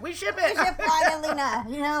 we're like, we ship it! We ship Wine and Lena!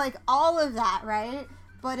 You know, like, all of that, right?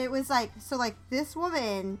 But it was like, so like this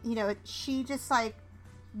woman, you know, she just like,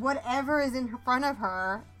 whatever is in front of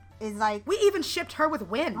her is like. We even shipped her with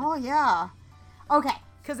Wynn. Oh, yeah. Okay.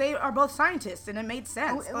 Because they are both scientists and it made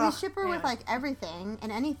sense. We ship her with like everything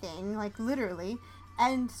and anything, like literally.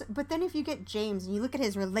 But then if you get James and you look at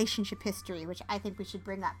his relationship history, which I think we should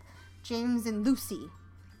bring up, James and Lucy,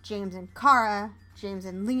 James and Kara, James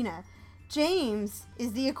and Lena. James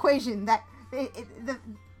is the equation that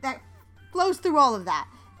flows through all of that.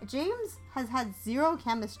 James has had zero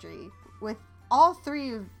chemistry with all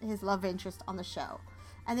three of his love interests on the show.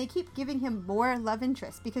 And they keep giving him more love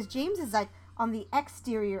interests because James is like on the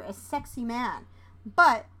exterior a sexy man,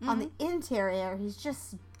 but on the interior he's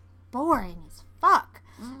just boring as fuck.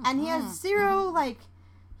 And he has zero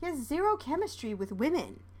chemistry with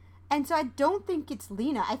women. And so I don't think it's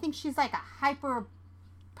Lena. I think she's like a hyper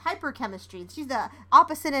chemistry. She's the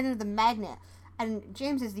opposite end of the magnet. And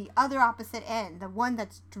James is the other opposite end, the one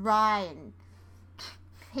that's dry and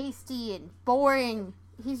pasty and boring.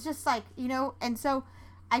 He's just like, and so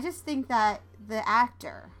I just think that the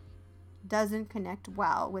actor doesn't connect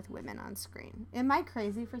well with women on screen. Am I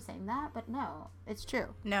crazy for saying that? But no, it's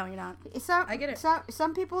true. No, you're not. I get it.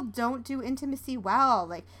 Some people don't do intimacy well.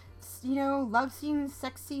 Like, love scenes,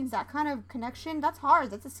 sex scenes, that kind of connection, that's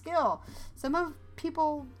hard. That's a skill. Some of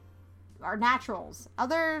people are naturals.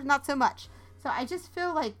 Others, not so much. So I just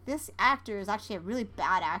feel like this actor is actually a really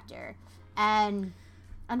bad actor. And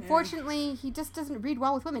unfortunately, he just doesn't read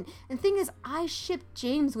well with women. And the thing is, I shipped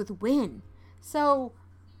James with Wynn. So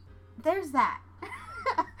there's that.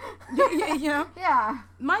 Yeah.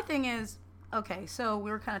 My thing is, okay, so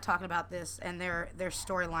we were kind of talking about this and their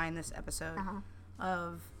storyline this episode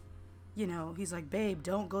of, he's like, babe,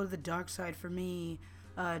 don't go to the dark side for me.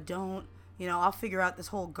 Don't, I'll figure out this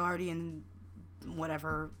whole guardian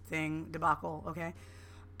whatever thing debacle, okay?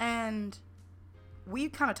 And we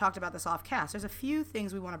kind of talked about this off cast. There's a few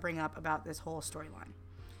things we want to bring up about this whole storyline.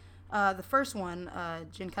 The first one,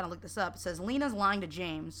 Jen kind of looked this up. It says, Lena's lying to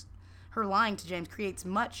James. Her lying to James creates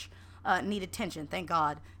much needed tension, thank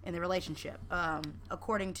God, in the relationship.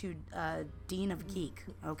 According to Dean of Geek,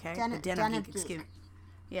 okay? Den of Geek. Excuse me.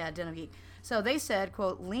 Yeah, Den of Geek. So they said,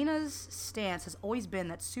 quote, Lena's stance has always been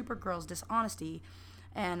that Supergirl's dishonesty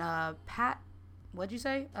and what'd you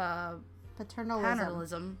say?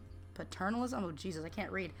 Paternalism. Paternalism? Oh, Jesus, I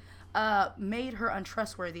can't read. Made her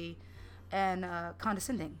untrustworthy and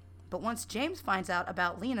condescending. But once James finds out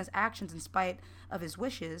about Lena's actions in spite of his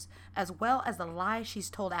wishes, as well as the lies she's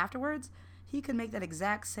told afterwards, he could make that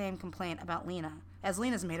exact same complaint about Lena as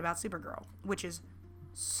Lena's made about Supergirl, which is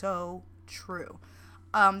so true.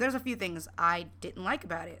 There's a few things I didn't like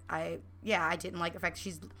about it. I didn't like the fact that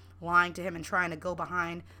she's lying to him and trying to go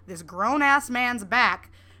behind this grown-ass man's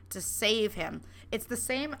back to save him. It's the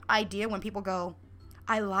same idea when people go,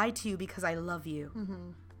 I lied to you because I love you.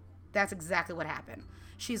 Mm-hmm. That's exactly what happened.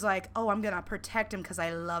 She's like, oh, I'm going to protect him because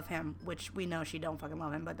I love him, which we know she don't fucking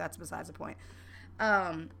love him, but that's besides the point.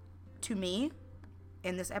 To me,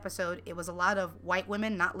 in this episode, it was a lot of white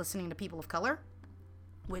women not listening to people of color,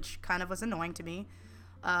 which kind of was annoying to me.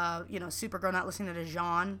 Supergirl not listening to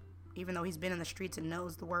Jean, even though he's been in the streets and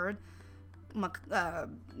knows the word.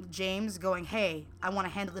 James going, hey, I want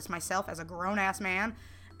to handle this myself as a grown-ass man,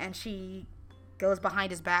 and she goes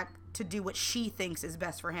behind his back to do what she thinks is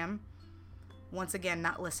best for him. Once again,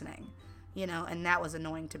 not listening, and that was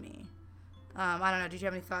annoying to me. I don't know, did you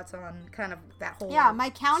have any thoughts on kind of that whole my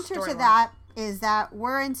counter to that is that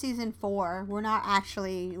we're in season 4. We're not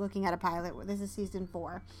actually looking at a pilot. This is season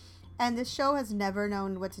 4. And this show has never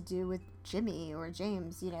known what to do with Jimmy or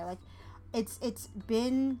James, it's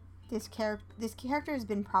been this character has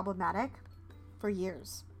been problematic for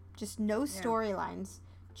years. Just no storylines,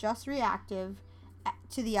 just reactive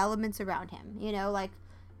to the elements around him.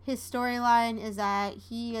 His storyline is that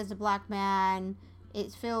he is a black man.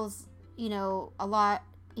 It feels, a lot.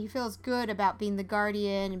 He feels good about being the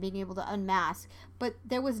guardian and being able to unmask. But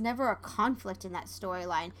there was never a conflict in that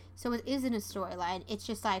storyline. So it isn't a storyline. It's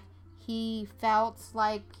just like he felt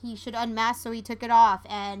like he should unmask, so he took it off.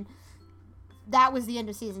 And that was the end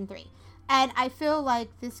of season 3. And I feel like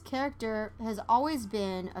this character has always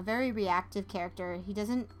been a very reactive character. He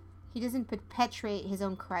doesn't perpetuate his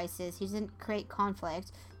own crisis. He doesn't create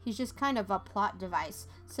conflict. He's just kind of a plot device.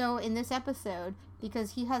 So in this episode,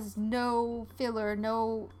 because he has no filler,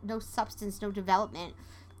 no substance, no development,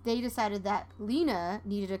 they decided that Lena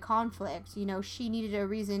needed a conflict. She needed a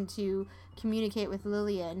reason to communicate with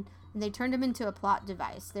Lillian. And they turned him into a plot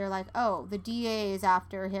device. They're like, oh, the DA is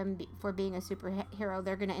after him for being a superhero.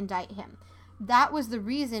 They're going to indict him. That was the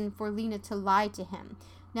reason for Lena to lie to him.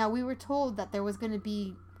 Now, we were told that there was going to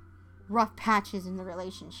be rough patches in the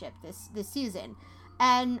relationship this season.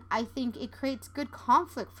 And I think it creates good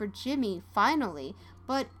conflict for Jimmy, finally.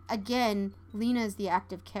 But again, Lena is the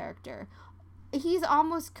active character. He's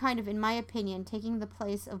almost kind of, in my opinion, taking the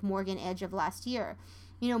place of Morgan Edge of last year.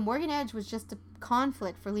 Morgan Edge was just a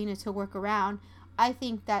conflict for Lena to work around. I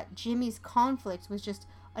think that Jimmy's conflict was just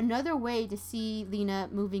another way to see Lena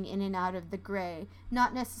moving in and out of the gray,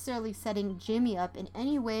 not necessarily setting Jimmy up in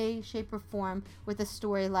any way, shape, or form with a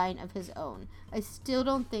storyline of his own. I still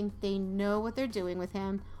don't think they know what they're doing with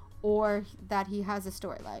him or that he has a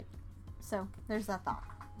storyline. So, there's that thought.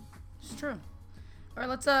 It's true. All right,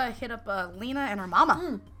 let's hit up Lena and her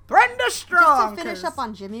mama, Brenda Strong. Just to finish up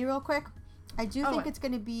on Jimmy real quick, I do think what? it's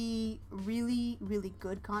going to be really, really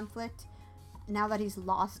good conflict now that he's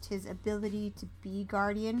lost his ability to be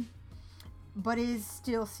Guardian, but is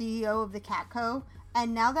still CEO of the Catco.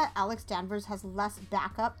 And now that Alex Danvers has less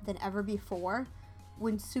backup than ever before,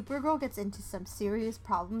 when Supergirl gets into some serious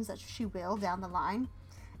problems that she will down the line,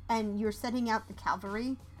 and you're setting out the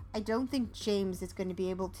cavalry, I don't think James is going to be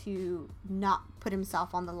able to not put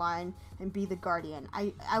himself on the line and be the Guardian.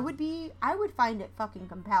 I would find it fucking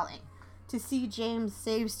compelling to see James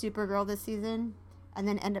save Supergirl this season and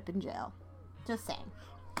then end up in jail. Just saying.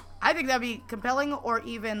 I think that'd be compelling, or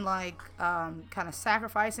even like kind of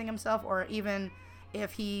sacrificing himself, or even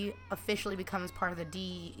if he officially becomes part of the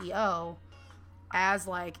DEO, as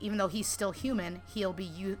like, even though he's still human, he'll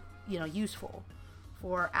be useful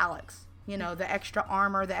for Alex. You know, the extra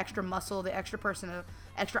armor, the extra muscle, the extra person,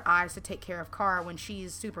 extra eyes to take care of Kara when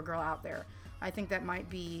she's Supergirl out there. I think that might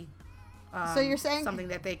be so you're saying something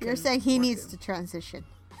that they can. You're saying he needs to transition.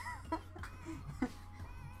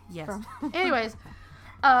 Yes. Anyways,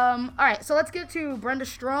 all right. So let's get to Brenda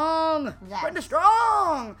Strong. Yes. Brenda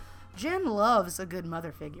Strong. Jen loves a good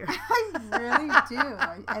mother figure. I really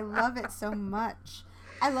do. I love it so much.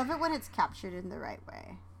 I love it when it's captured in the right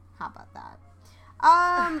way. How about that?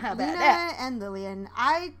 Lena and Lillian.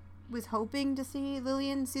 I was hoping to see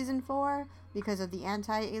Lillian season 4 because of the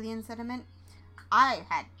anti-alien sentiment. I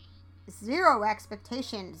had zero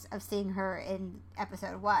expectations of seeing her in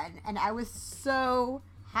episode 1, and I was so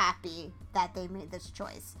happy that they made this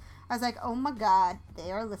choice. I was like, oh my god,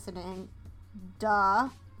 they are listening. Duh.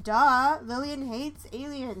 Lillian hates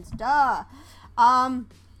aliens. Duh.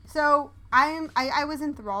 So I was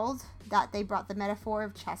enthralled that they brought the metaphor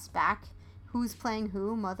of chess back. Who's playing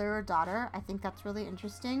who, mother or daughter? I think that's really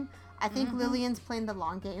interesting. I think Lillian's playing the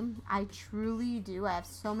long game. I truly do. I have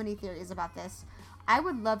so many theories about this. I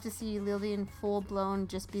would love to see Lillian full-blown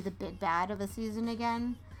just be the big bad of a season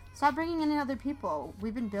again. Stop bringing in other people.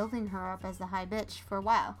 We've been building her up as the high bitch for a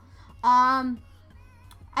while. I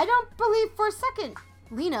don't believe for a second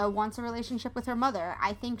Lena wants a relationship with her mother.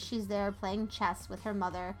 I think she's there playing chess with her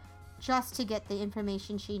mother just to get the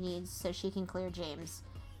information she needs so she can clear James.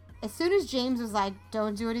 As soon as James was like,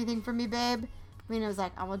 don't do anything for me, babe, Lena was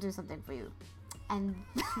like, I will do something for you. And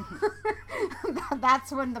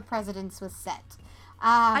that's when the precedence was set.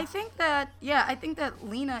 I think that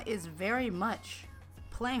Lena is very much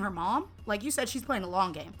playing her mom. Like you said, she's playing a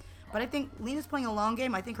long game. But I think Lena's playing a long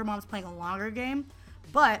game. I think her mom's playing a longer game.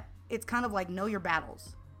 But it's kind of like know your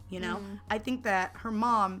battles, you know? I think that her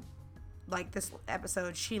mom, like this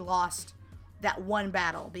episode, she lost that one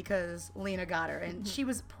battle because Lena got her. And she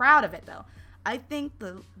was proud of it, though. I think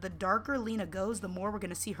the darker Lena goes, the more we're going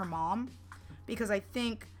to see her mom. Because I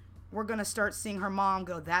think we're going to start seeing her mom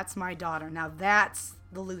go, that's my daughter. Now that's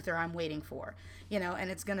the Luthor I'm waiting for. You know,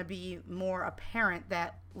 and it's going to be more apparent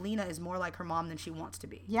that Lena is more like her mom than she wants to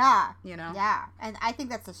be. Yeah. You know? Yeah. And I think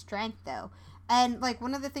that's a strength, though. And, like,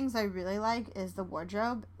 one of the things I really like is the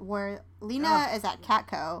wardrobe, where Lena is at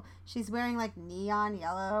Catco. She's wearing, like, neon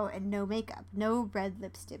yellow and no makeup. No red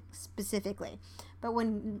lipstick, specifically. But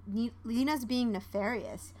when Lena's being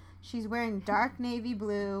nefarious, she's wearing dark navy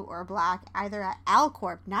blue or black, either at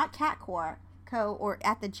Alcorp, not Catco, or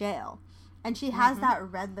at the jail. And she has that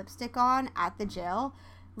red lipstick on at the jail.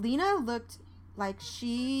 Lena looked like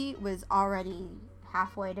she was already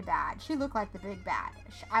halfway to bad. She looked like the big bad.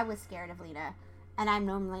 I was scared of Lena, and I'm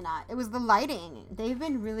normally not. It was the lighting. They've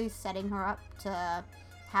been really setting her up to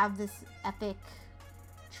have this epic,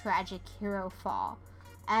 tragic hero fall.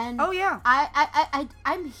 And oh yeah,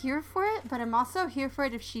 I'm here for it, but I'm also here for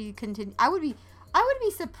it if she continues. I would be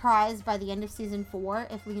surprised by the end of season 4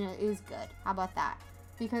 if Lena is good. How about that?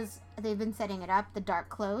 Because they've been setting it up. The dark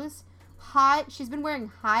clothes, she's been wearing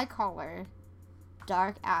high collar,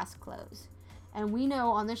 dark ass clothes. And we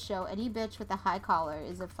know on the show, any bitch with a high collar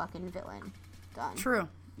is a fucking villain. Done. True.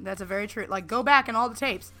 That's a very true. Like, go back in all the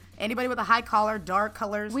tapes. Anybody with a high collar, dark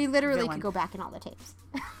colors. We literally villain. could go back in all the tapes.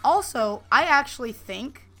 Also, I actually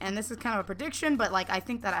think, and this is kind of a prediction, but like I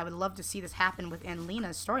think that I would love to see this happen within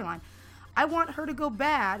Lena's storyline. I want her to go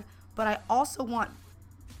bad, but I also want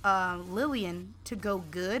Lillian to go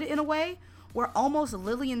good in a way where almost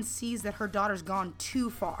Lillian sees that her daughter's gone too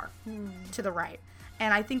far to the right.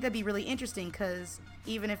 And I think that'd be really interesting because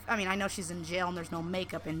even if, I know she's in jail and there's no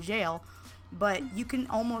makeup in jail, but you can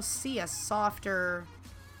almost see a softer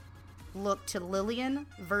look to Lillian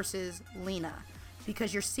versus Lena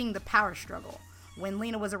because you're seeing the power struggle. When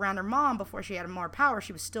Lena was around her mom before she had more power,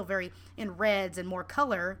 she was still very in reds and more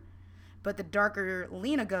color, but the darker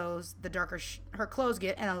Lena goes, the darker her clothes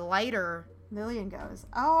get, and a lighter Lillian goes.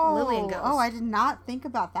 Oh, Lillian goes. Oh, I did not think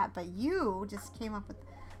about that, but you just came up with.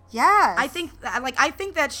 Yes. I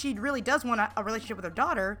think that she really does want a relationship with her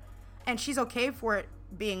daughter, and she's okay for it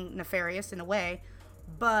being nefarious in a way.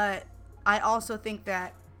 But I also think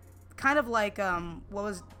that, kind of like what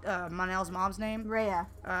was Monel's mom's name? Rhea.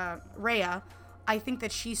 Rhea. I think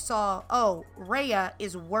that she saw, Rhea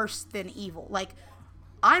is worse than evil. Like,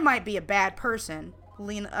 I might be a bad person,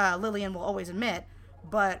 Lillian will always admit,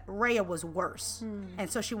 but Rhea was worse. And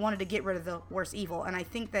so she wanted to get rid of the worst evil. And I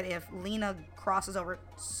think that if Lena crosses over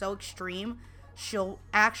so extreme, she'll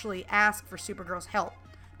actually ask for Supergirl's help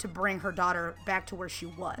to bring her daughter back to where she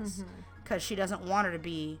was. Because she doesn't want her to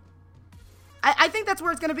be... I think that's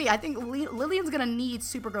where it's going to be. I think Lillian's going to need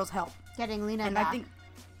Supergirl's help. Getting Lena and back.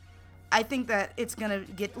 I think that it's going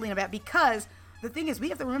to get Lena back, because the thing is, we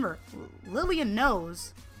have to remember, Lillian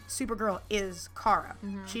knows Supergirl is Kara.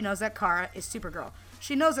 She knows that Kara is Supergirl.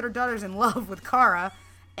 She knows that her daughter's in love with Kara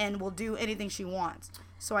and will do anything she wants.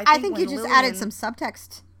 So I think you just added some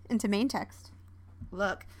subtext into main text.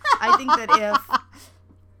 Look, I think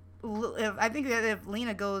that if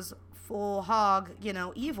Lena goes full hog,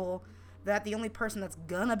 evil, that the only person that's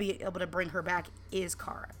gonna be able to bring her back is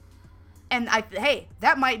Kara. And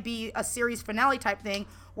that might be a series finale type thing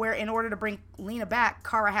where in order to bring Lena back,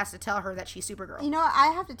 Kara has to tell her that she's Supergirl. You know what?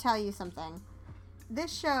 I have to tell you something.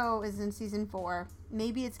 This show is in season 4.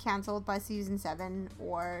 Maybe it's canceled by season 7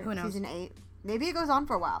 or Who knows? season 8. Maybe it goes on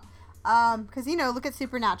for a while. Because, look at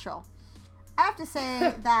Supernatural. I have to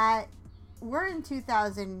say that we're in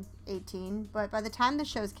 2018, but by the time the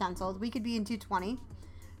show's canceled, we could be in 220.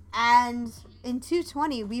 And in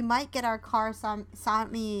 220, we might get our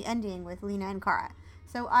Sami ending with Lena and Kara.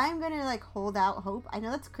 So I'm going to, hold out hope. I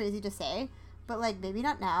know that's crazy to say, but, maybe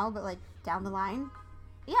not now, but, down the line.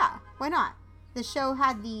 Yeah, why not? The show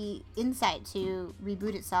had the insight to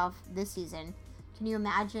reboot itself this season. Can you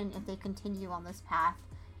imagine if they continue on this path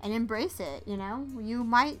and embrace it, You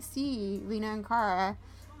might see Lena and Kara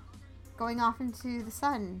going off into the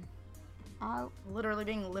sun. Literally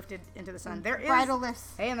being lifted into the sun. There is... Bridal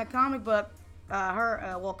lifts. Hey, in the comic book,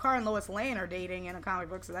 Kara and Lois Lane are dating in a comic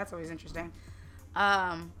book, so that's always interesting.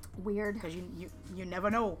 Weird. Because you never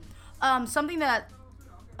know. Something that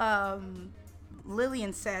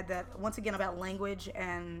Lillian said, that once again about language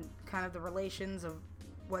and kind of the relations of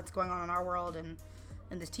what's going on in our world and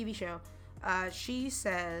in this TV show, she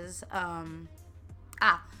says,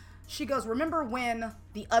 she goes, remember when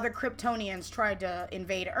the other Kryptonians tried to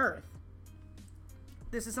invade Earth?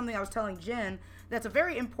 This is something I was telling Jen, that's a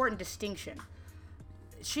very important distinction.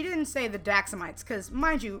 She didn't say the Daxamites, because,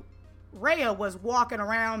 mind you, Rhea was walking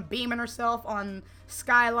around beaming herself on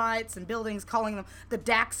skylights and buildings, calling them the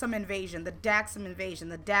Daxam invasion, the Daxam invasion,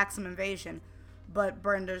 the Daxam invasion. But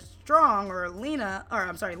Brenda Strong,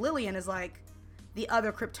 Lillian is like the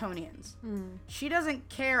other Kryptonians. She doesn't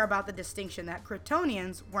care about the distinction that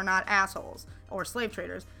Kryptonians were not assholes or slave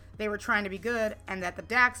traders. They were trying to be good, and that the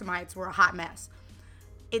Daxamites were a hot mess.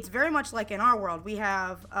 It's very much like in our world. We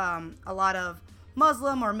have a lot of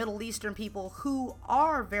Muslim or Middle Eastern people who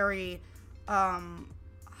are very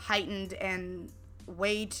heightened and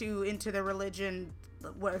way too into their religion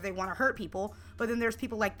where they want to hurt people. But then there's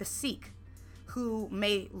people like the Sikh who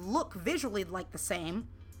may look visually like the same,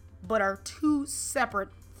 but are two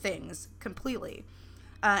separate things completely.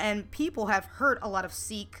 And people have hurt a lot of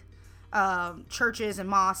Sikh churches and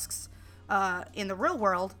mosques in the real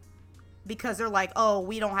world, because they're like,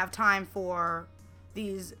 we don't have time for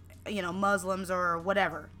these, Muslims or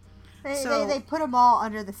whatever. They put them all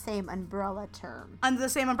under the same umbrella term. Under the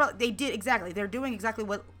same umbrella. They did, exactly. They're doing exactly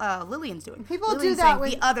what Lillian's doing. Lillian's do that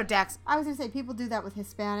with... the other Dax... I was going to say, people do that with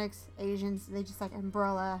Hispanics, Asians. They just like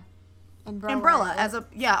umbrella. Umbrella. As a...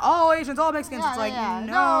 Yeah, all Asians, all Mexicans. It's like,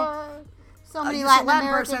 no. So many Latin American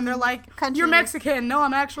person, they're like, countries. You're Mexican. No,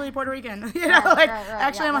 I'm actually Puerto Rican.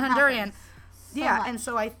 Actually, I'm a Honduran. So and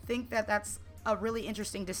so I think that that's a really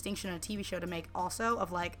interesting distinction in a TV show to make also,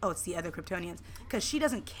 of like, it's the other Kryptonians. Because she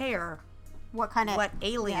doesn't care what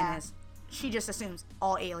alien is. She just assumes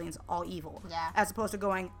all aliens, all evil. Yeah. As opposed to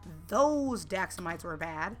going, those Daxamites were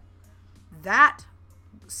bad. That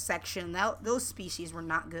section, those species were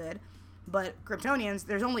not good. But Kryptonians,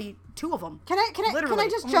 there's only 2 of them. Can I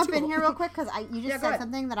just jump in here real quick? Because you just said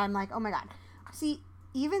something that I'm like, oh my god. See,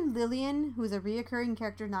 even Lillian, who's a reoccurring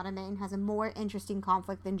character, not a main, has a more interesting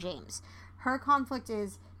conflict than James. Her conflict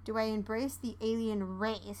is, do I embrace the alien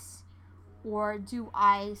race, or do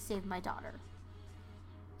I save my daughter?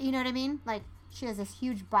 You know what I mean? Like, she has this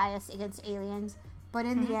huge bias against aliens, but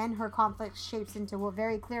in the end, her conflict shapes into a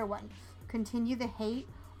very clear one. Continue the hate,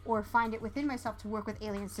 or find it within myself to work with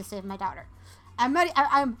aliens to save my daughter.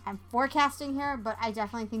 I'm forecasting here, but I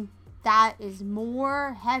definitely think that is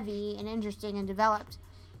more heavy and interesting and developed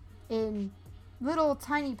in little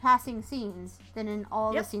tiny passing scenes than in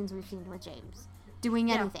all the scenes we've seen with James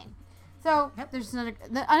doing anything. So there's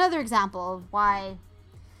another example of why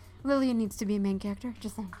Lillian needs to be a main character.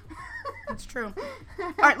 Just saying. That's true.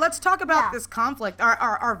 All right, let's talk about this conflict.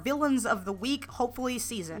 Our villains of the week, hopefully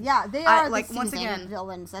season. Yeah, they are like the once season again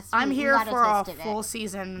villains. I'm here for a full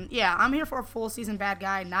season. Yeah, I'm here for a full season bad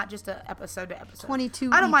guy, not just an episode to episode.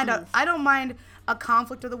 22. I don't mind a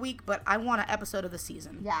conflict of the week, but I want an episode of the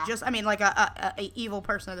season. Yeah. Like a evil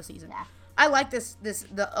person of the season. Yeah. I like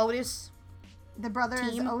the Otis. The brothers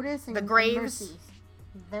team, Otis and the Graves. Mercy.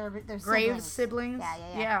 They're Graves siblings.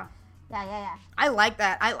 Yeah. I like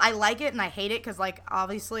that. I like it and I hate it because, like,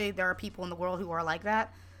 obviously there are people in the world who are like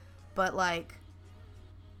that. But, like,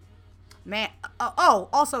 man.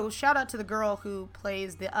 Also, shout out to the girl who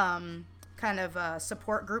plays the kind of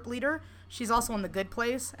support group leader. She's also in The Good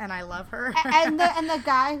Place, and I love her. and the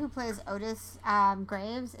guy who plays Otis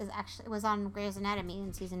Graves was on Grey's Anatomy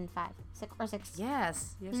in season 6.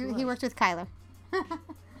 Yes. He worked with Kyler.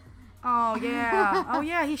 Oh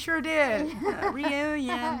yeah, he sure did. Reunion.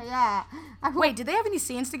 Yeah. Wait, did they have any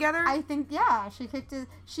scenes together? I think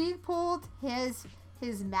she pulled his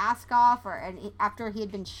mask off, after he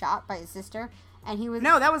had been shot by his sister, and he was.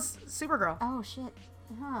 No, that was Supergirl. Oh shit.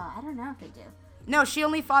 Oh, I don't know if they do. No, she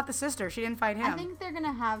only fought the sister. She didn't fight him. I think they're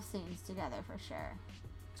gonna have scenes together for sure.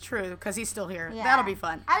 True, because he's still here. Yeah. That'll be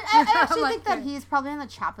fun. I actually think that he's probably on the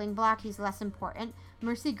chopping block. He's less important.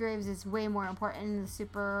 Mercy Graves is way more important in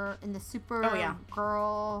the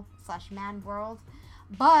Supergirl / man world.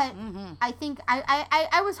 But I think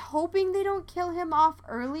I was hoping they don't kill him off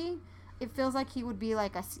early. It feels like he would be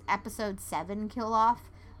like a episode 7 kill off.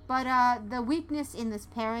 But the weakness in this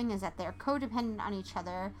pairing is that they're codependent on each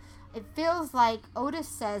other. It feels like Otis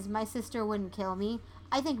says, "My sister wouldn't kill me."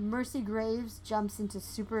 I think Mercy Graves jumps into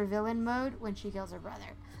supervillain mode when she kills her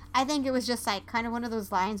brother. I think it was just like kind of one of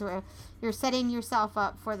those lines where you're setting yourself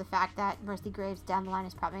up for the fact that Mercy Graves down the line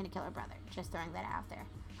is probably going to kill her brother. Just throwing that out there.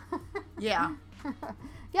 Yeah.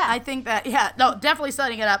 Yeah. I think that, no, definitely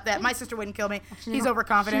setting it up that my sister wouldn't kill me. Actually, he's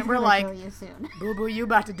overconfident. We're gonna like, kill you soon. boo-boo, you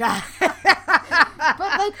about to die. But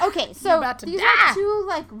like, okay, so these are two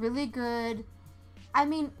like really good. I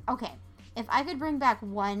mean, okay, if I could bring back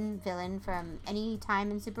one villain from any time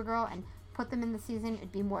in Supergirl and put them in the season,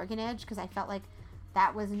 it'd be Morgan Edge, because I felt like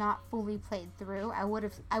that was not fully played through. I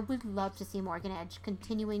would love to see Morgan Edge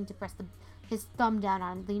continuing to press his thumb down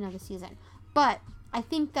on Lena this season. But I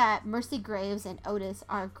think that Mercy Graves and Otis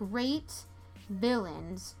are great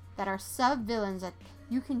villains that are sub-villains that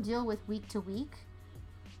you can deal with week to week.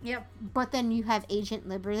 Yep. But then you have Agent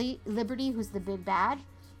Liberty, who's the big bad,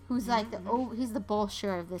 who's like he's the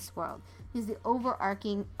bullshit of this world. He's the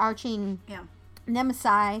overarching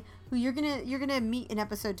nemesis who you're gonna meet in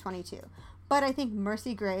episode 22. But I think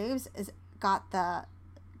Mercy Graves got the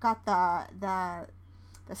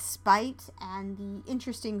spite and the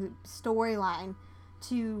interesting storyline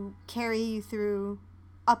to carry you through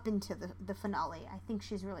up into the finale. I think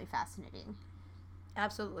she's really fascinating.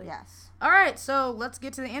 Absolutely. Yes. All right, so let's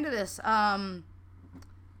get to the end of this. What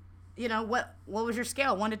was your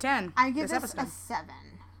scale, 1 to 10? I give this a 7.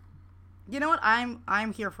 You know what?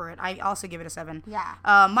 I'm here for it. I also give it a 7. Yeah.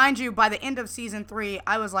 Mind you, by the end of season 3,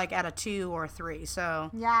 I was like at a 2 or 3. So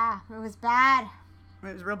yeah, it was bad.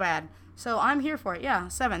 It was real bad. So I'm here for it. Yeah,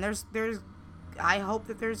 7. There's. I hope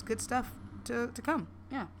that there's good stuff to come.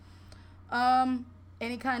 Yeah.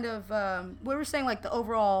 Any kind of we were saying like the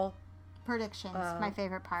overall predictions. My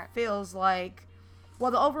favorite part feels like.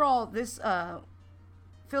 Well, the overall this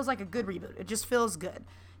feels like a good reboot. It just feels good.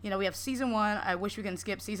 We have season 1. I wish we can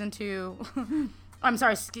skip season 2. I'm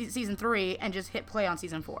sorry, season 3, and just hit play on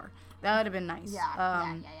season 4. That would have been nice.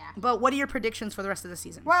 Yeah. But what are your predictions for the rest of the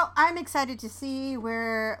season? Well, I'm excited to see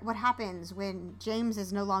what happens when James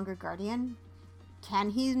is no longer Guardian. Can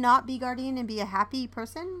he not be Guardian and be a happy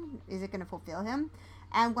person? Is it going to fulfill him?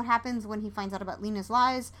 And what happens when he finds out about Lena's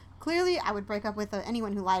lies? Clearly, I would break up with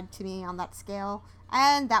anyone who lied to me on that scale.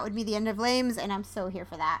 And that would be the end of Lames, and I'm so here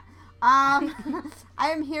for that. I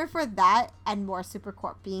am here for that and more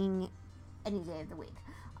Supercorp being any day of the week.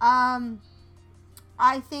 I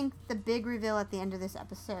think the big reveal at the end of this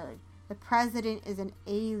episode, the president is an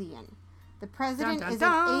alien. The president is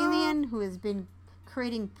an alien who has been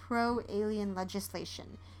creating pro-alien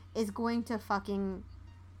legislation, is going to fucking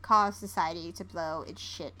cause society to blow its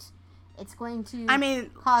shit. It's going to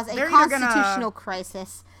cause a constitutional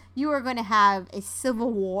crisis. You are going to have a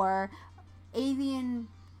civil war, alien,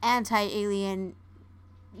 anti-alien,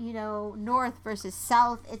 North versus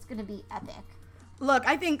South. It's going to be epic. Look,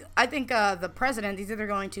 I think the president is either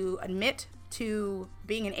going to admit to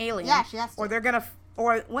being an alien, Yeah, she has to. or they're gonna,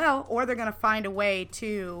 or they're gonna find a way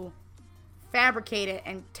to fabricate it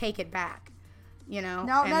and take it back. You know,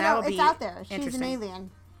 No, it's out there. She's an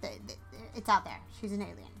alien. It's out there. She's an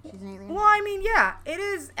alien. She's an alien. Well, I mean, yeah, it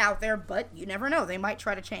is out there, but you never know. They might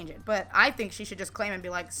try to change it. But I think she should just claim and be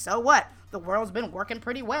like, so what? The world's been working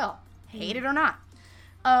pretty well. Hate it or not.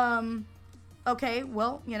 Okay,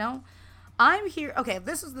 well, you know, I'm here. Okay,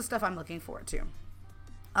 this is the stuff I'm looking forward to.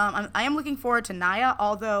 I am looking forward to Naya,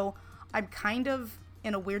 although I'm kind of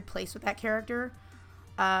in a weird place with that character.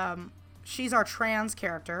 She's our trans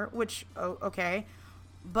character, which, okay.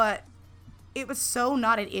 But it was so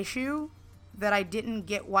not an issue that I didn't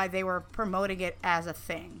get why they were promoting it as a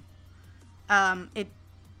thing.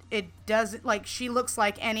 It doesn't, like, she looks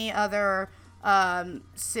like any other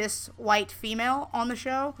cis white female on the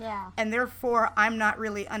show. Yeah. And therefore, I'm not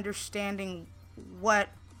really understanding what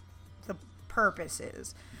the purpose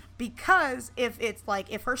is. Because if it's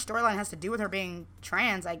like, if her storyline has to do with her being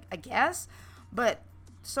trans, I guess. But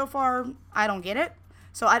so far, I don't get it.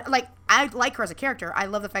 So I like her as a character. I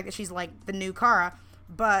love the fact that she's like the new Kara,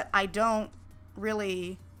 but I don't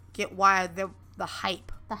really get why the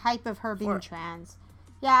hype. The hype of her being trans.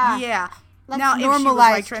 Yeah. Yeah. Let's now, if she was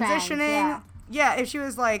like transitioning, trans, if she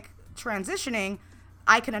was like transitioning,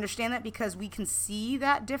 I can understand that because we can see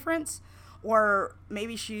that difference. Or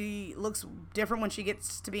maybe she looks different when she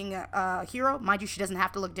gets to being a hero. Mind you, she doesn't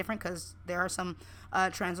have to look different because there are some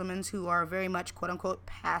trans women who are very much, quote unquote,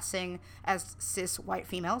 passing as cis white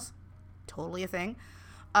females. Totally a thing.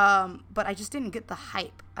 But I just didn't get the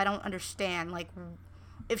hype. I don't understand. Like,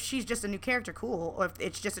 if she's just a new character, cool. Or if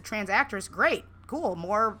it's just a trans actress, great. Cool.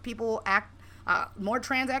 More people act, more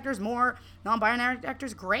trans actors, more non-binary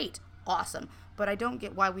actors, great. Awesome. But I don't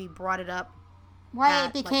get why we brought it up. Why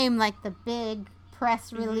it became like the big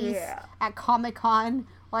press release at Comic-Con,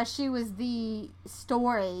 why she was the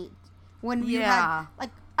story when we had, like,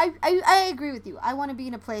 I agree with you. I want to be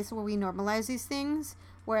in a place where we normalize these things,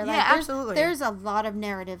 where like there's a lot of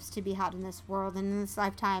narratives to be had in this world and in this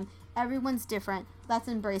lifetime. Everyone's different. Let's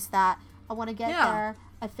embrace that. I want to get there.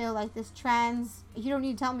 I feel like this trans, you don't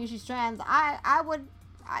need to tell me she's trans.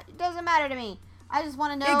 It doesn't matter to me. I just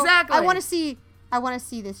want to know. Exactly. I want to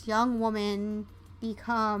see this young woman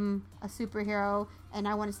become a superhero, and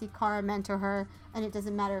I want to see Kara mentor her, and it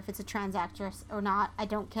doesn't matter if it's a trans actress or not. I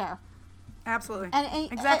don't care. Absolutely.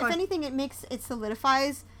 And exactly. If anything, it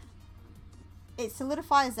solidifies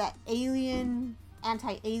that alien,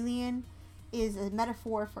 anti-alien is a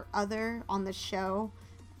metaphor for other on the show.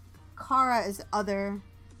 Kara is other,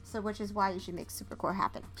 so which is why you should make Supercore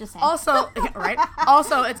happen. Just saying. Also, right?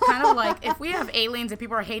 Also, it's kind of like, if we have aliens and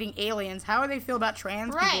people are hating aliens, how do they feel about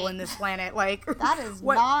trans people in this planet? Like, that is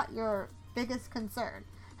not your biggest concern.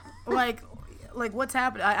 like what's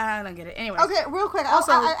happening? I don't get it. Anyway. Okay, real quick.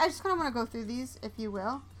 Also, I just kind of want to go through these, if you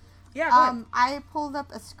will. Yeah, go ahead. I pulled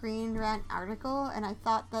up a Screen Rant article, and I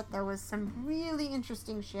thought that there was some really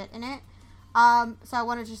interesting shit in it. So I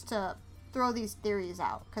wanted just to throw these theories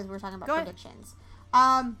out, because we're talking about predictions.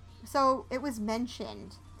 So it was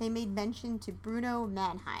mentioned. They made mention to Bruno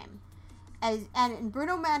Mannheim, and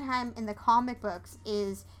Bruno Mannheim in the comic books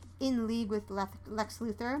is in league with Lex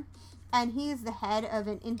Luthor, and he is the head of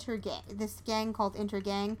this gang called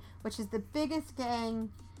Intergang, which is the biggest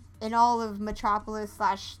gang in all of Metropolis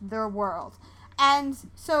 / their world. And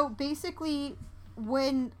so basically,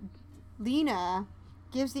 when Lena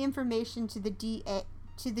gives the information to the DA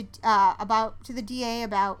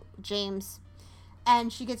about James,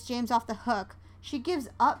 and she gets James off the hook, she gives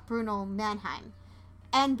up Bruno Mannheim.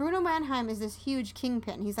 And Bruno Mannheim is this huge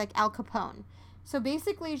kingpin. He's like Al Capone. So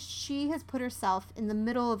basically, she has put herself in the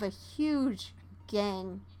middle of a huge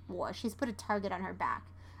gang war. She's put a target on her back.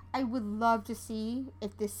 I would love to see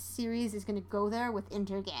if this series is going to go there with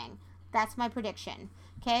Intergang. That's my prediction.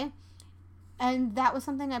 Okay? And that was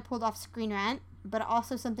something I pulled off Screen Rant, but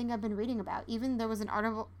also something I've been reading about. Even there was an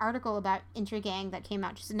article about Intergang that came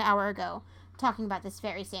out just an hour ago talking about this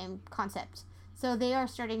very same concept. So they are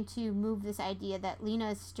starting to move this idea that Lena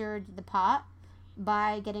has stirred the pot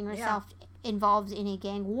by getting herself involved in a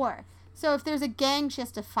gang war. So if there's a gang she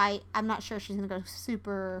has to fight, I'm not sure she's going to go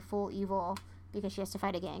super full evil because she has to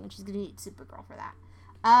fight a gang, and she's going to need Supergirl for that.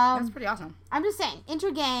 That's pretty awesome. I'm just saying,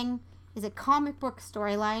 Intergang is a comic book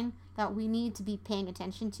storyline that we need to be paying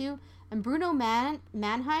attention to. And Bruno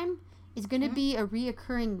Mannheim is going to be a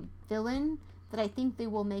reoccurring villain that I think they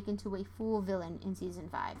will make into a full villain in season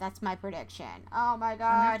 5. That's my prediction. Oh my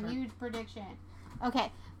god, huge prediction. Okay,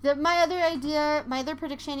 my other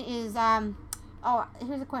prediction is,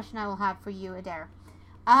 here's a question I will have for you, Adair.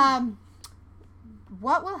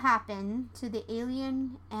 what will happen to the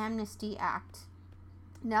Alien Amnesty Act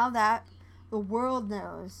now that the world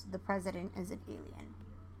knows the president is an alien?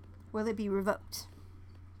 Will it be revoked?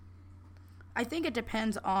 I think it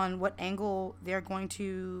depends on what angle they're going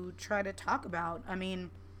to try to talk about. I mean,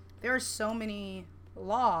 there are so many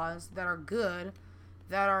laws that are good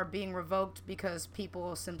that are being revoked because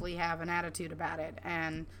people simply have an attitude about it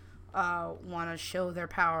and want to show their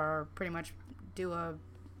power, or pretty much do a,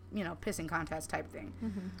 pissing contest type thing.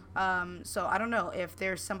 Mm-hmm. So I don't know if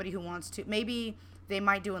there's somebody who wants to. Maybe they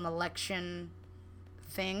might do an election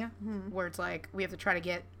thing where it's like we have to try to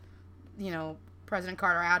get, President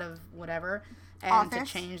Carter out of whatever and Office? to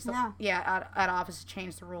change the Yeah. out of office to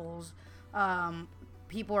change the rules.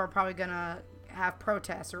 People are probably gonna have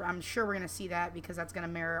protests, or I'm sure we're gonna see that because that's gonna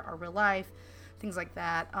mirror our real life, things like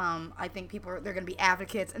that. I think they're gonna be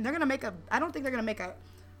advocates, and they're gonna make I don't think they're gonna make they're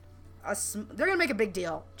gonna make a big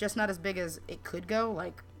deal, just not as big as it could go,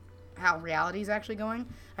 like how reality is actually going.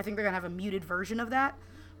 I think they're gonna have a muted version of that,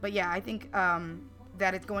 but yeah, I think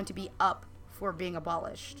that it's going to be up for being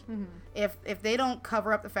abolished. Mm-hmm. If they don't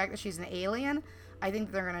cover up the fact that she's an alien, I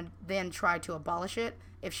think they're gonna then try to abolish it.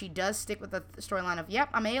 If she does stick with the storyline of "Yep,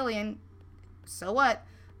 I'm alien," so what?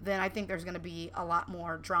 Then I think there's gonna be a lot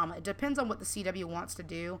more drama. It depends on what the CW wants to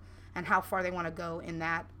do and how far they want to go in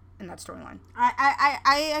that storyline.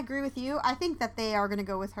 I agree with you. I think that they are going to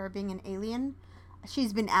go with her being an alien.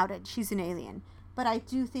 She's been outed. She's an alien. But I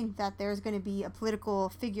do think that there's going to be a political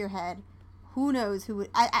figurehead. Who knows who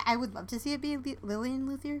would... I would love to see it be Lillian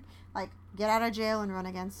Luther. Like, get out of jail and run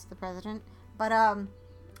against the president. But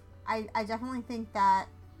I definitely think that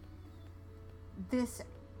this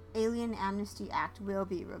Alien Amnesty Act will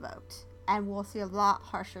be revoked. And we'll see a lot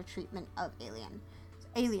harsher treatment of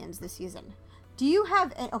aliens this season. Do you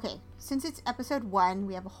have... Okay, since it's episode 1,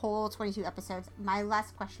 we have a whole 22 episodes. My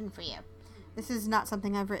last question for you. This is not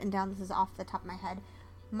something I've written down. This is off the top of my head.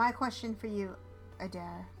 My question for you,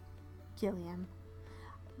 Adair, Gilliam.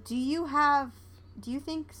 Do you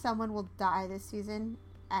think someone will die this season,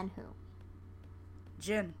 and who?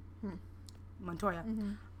 Jin. Montoya.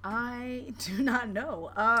 Mm-hmm. I do not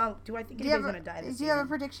know. Do I think anybody's going to die this season? Do you have a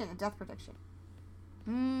prediction, a death prediction?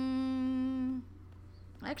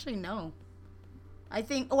 Actually, no. I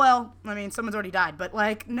think, someone's already died, but,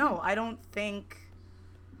 no, I don't think...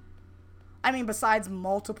 besides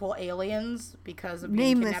multiple aliens because of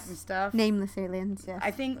being kidnapped and stuff. Nameless aliens, yes.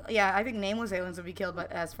 I think nameless aliens would be killed, but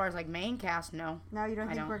as far as, main cast, no. No, you don't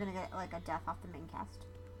think we're going to get, a death off the main cast?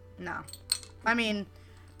 No.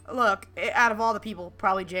 Look, out of all the people,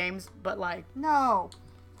 probably James, but, No.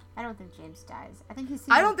 I don't think James dies. I think he's...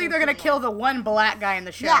 I don't think they're going to kill the one black guy in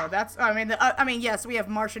the show. Yeah. That's... yes, we have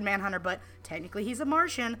Martian Manhunter, but technically he's a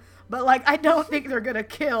Martian. But, I don't think they're going to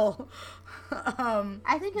kill...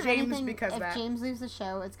 I think if James anything, because if James leaves the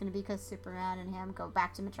show, it's going to be because Superman and him go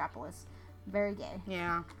back to Metropolis. Very gay.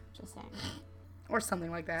 Yeah. Just saying. Or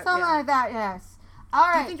something like that. Something like that, yes. All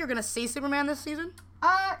right. Do you think you're going to see Superman this season?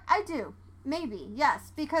 I do. Maybe,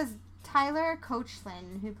 yes. Because Tyler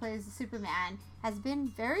Coachlin, who plays Superman, has been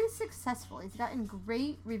very successful. He's gotten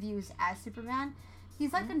great reviews as Superman.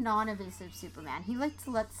 He's like a non-evasive Superman. He likes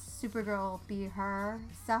to let Supergirl be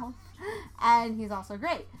herself. And he's also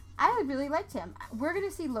great. I really liked him. We're going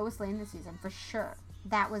to see Lois Lane this season for sure.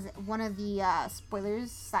 That was one of the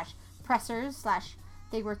spoilers / pressers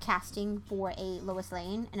 / they were casting for a Lois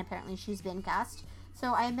Lane, and apparently she's been cast.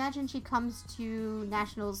 So I imagine she comes to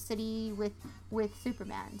National City with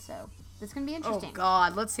Superman. So it's going to be interesting. Oh,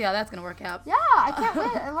 God. Let's see how that's going to work out. Yeah, I can't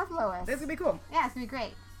wait. I love Lois. This is going to be cool. Yeah, it's going to be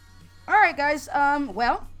great. All right, guys.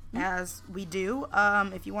 As we do,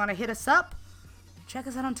 if you want to hit us up, check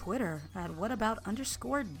us out on Twitter at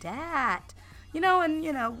whatabout_dat.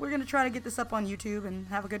 We're going to try to get this up on YouTube and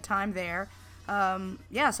have a good time there. So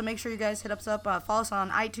make sure you guys hit us up. Follow us on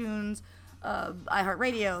iTunes,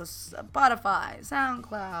 iHeartRadio, Spotify,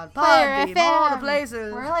 SoundCloud, Podbean, all the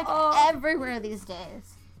places. We're everywhere these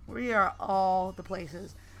days. We are all the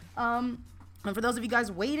places. And for those of you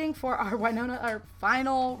guys waiting for our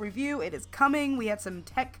final review, it is coming. We had some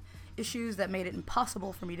tech issues that made it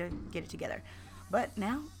impossible for me to get it together. But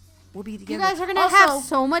now we'll be together. You guys are going to have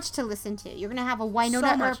so much to listen to. You're going to have a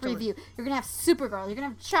Winona Earp review. You're going to have Supergirl. You're going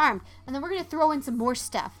to have Charmed. And then we're going to throw in some more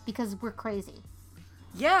stuff because we're crazy.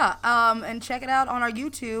 Yeah. And check it out on our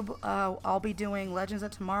YouTube. I'll be doing Legends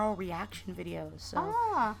of Tomorrow reaction videos. So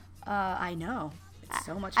I know. It's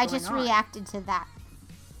so much going on. I just reacted to that.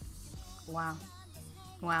 Wow.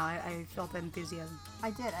 I felt that enthusiasm.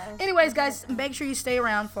 I did. Anyways, guys, make sure you stay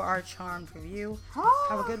around for our Charmed review.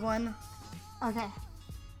 Have a good one. Okay.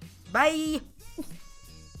 Bye.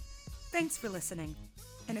 Thanks for listening.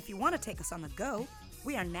 And if you want to take us on the go,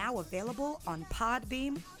 We are now available on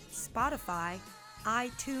Podbeam, Spotify,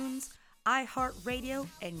 iTunes, iHeartRadio,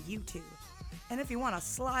 and YouTube. And if you want to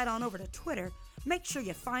slide on over to Twitter, make sure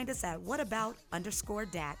you find us at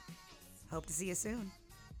whatabout_dat. Hope to see you soon.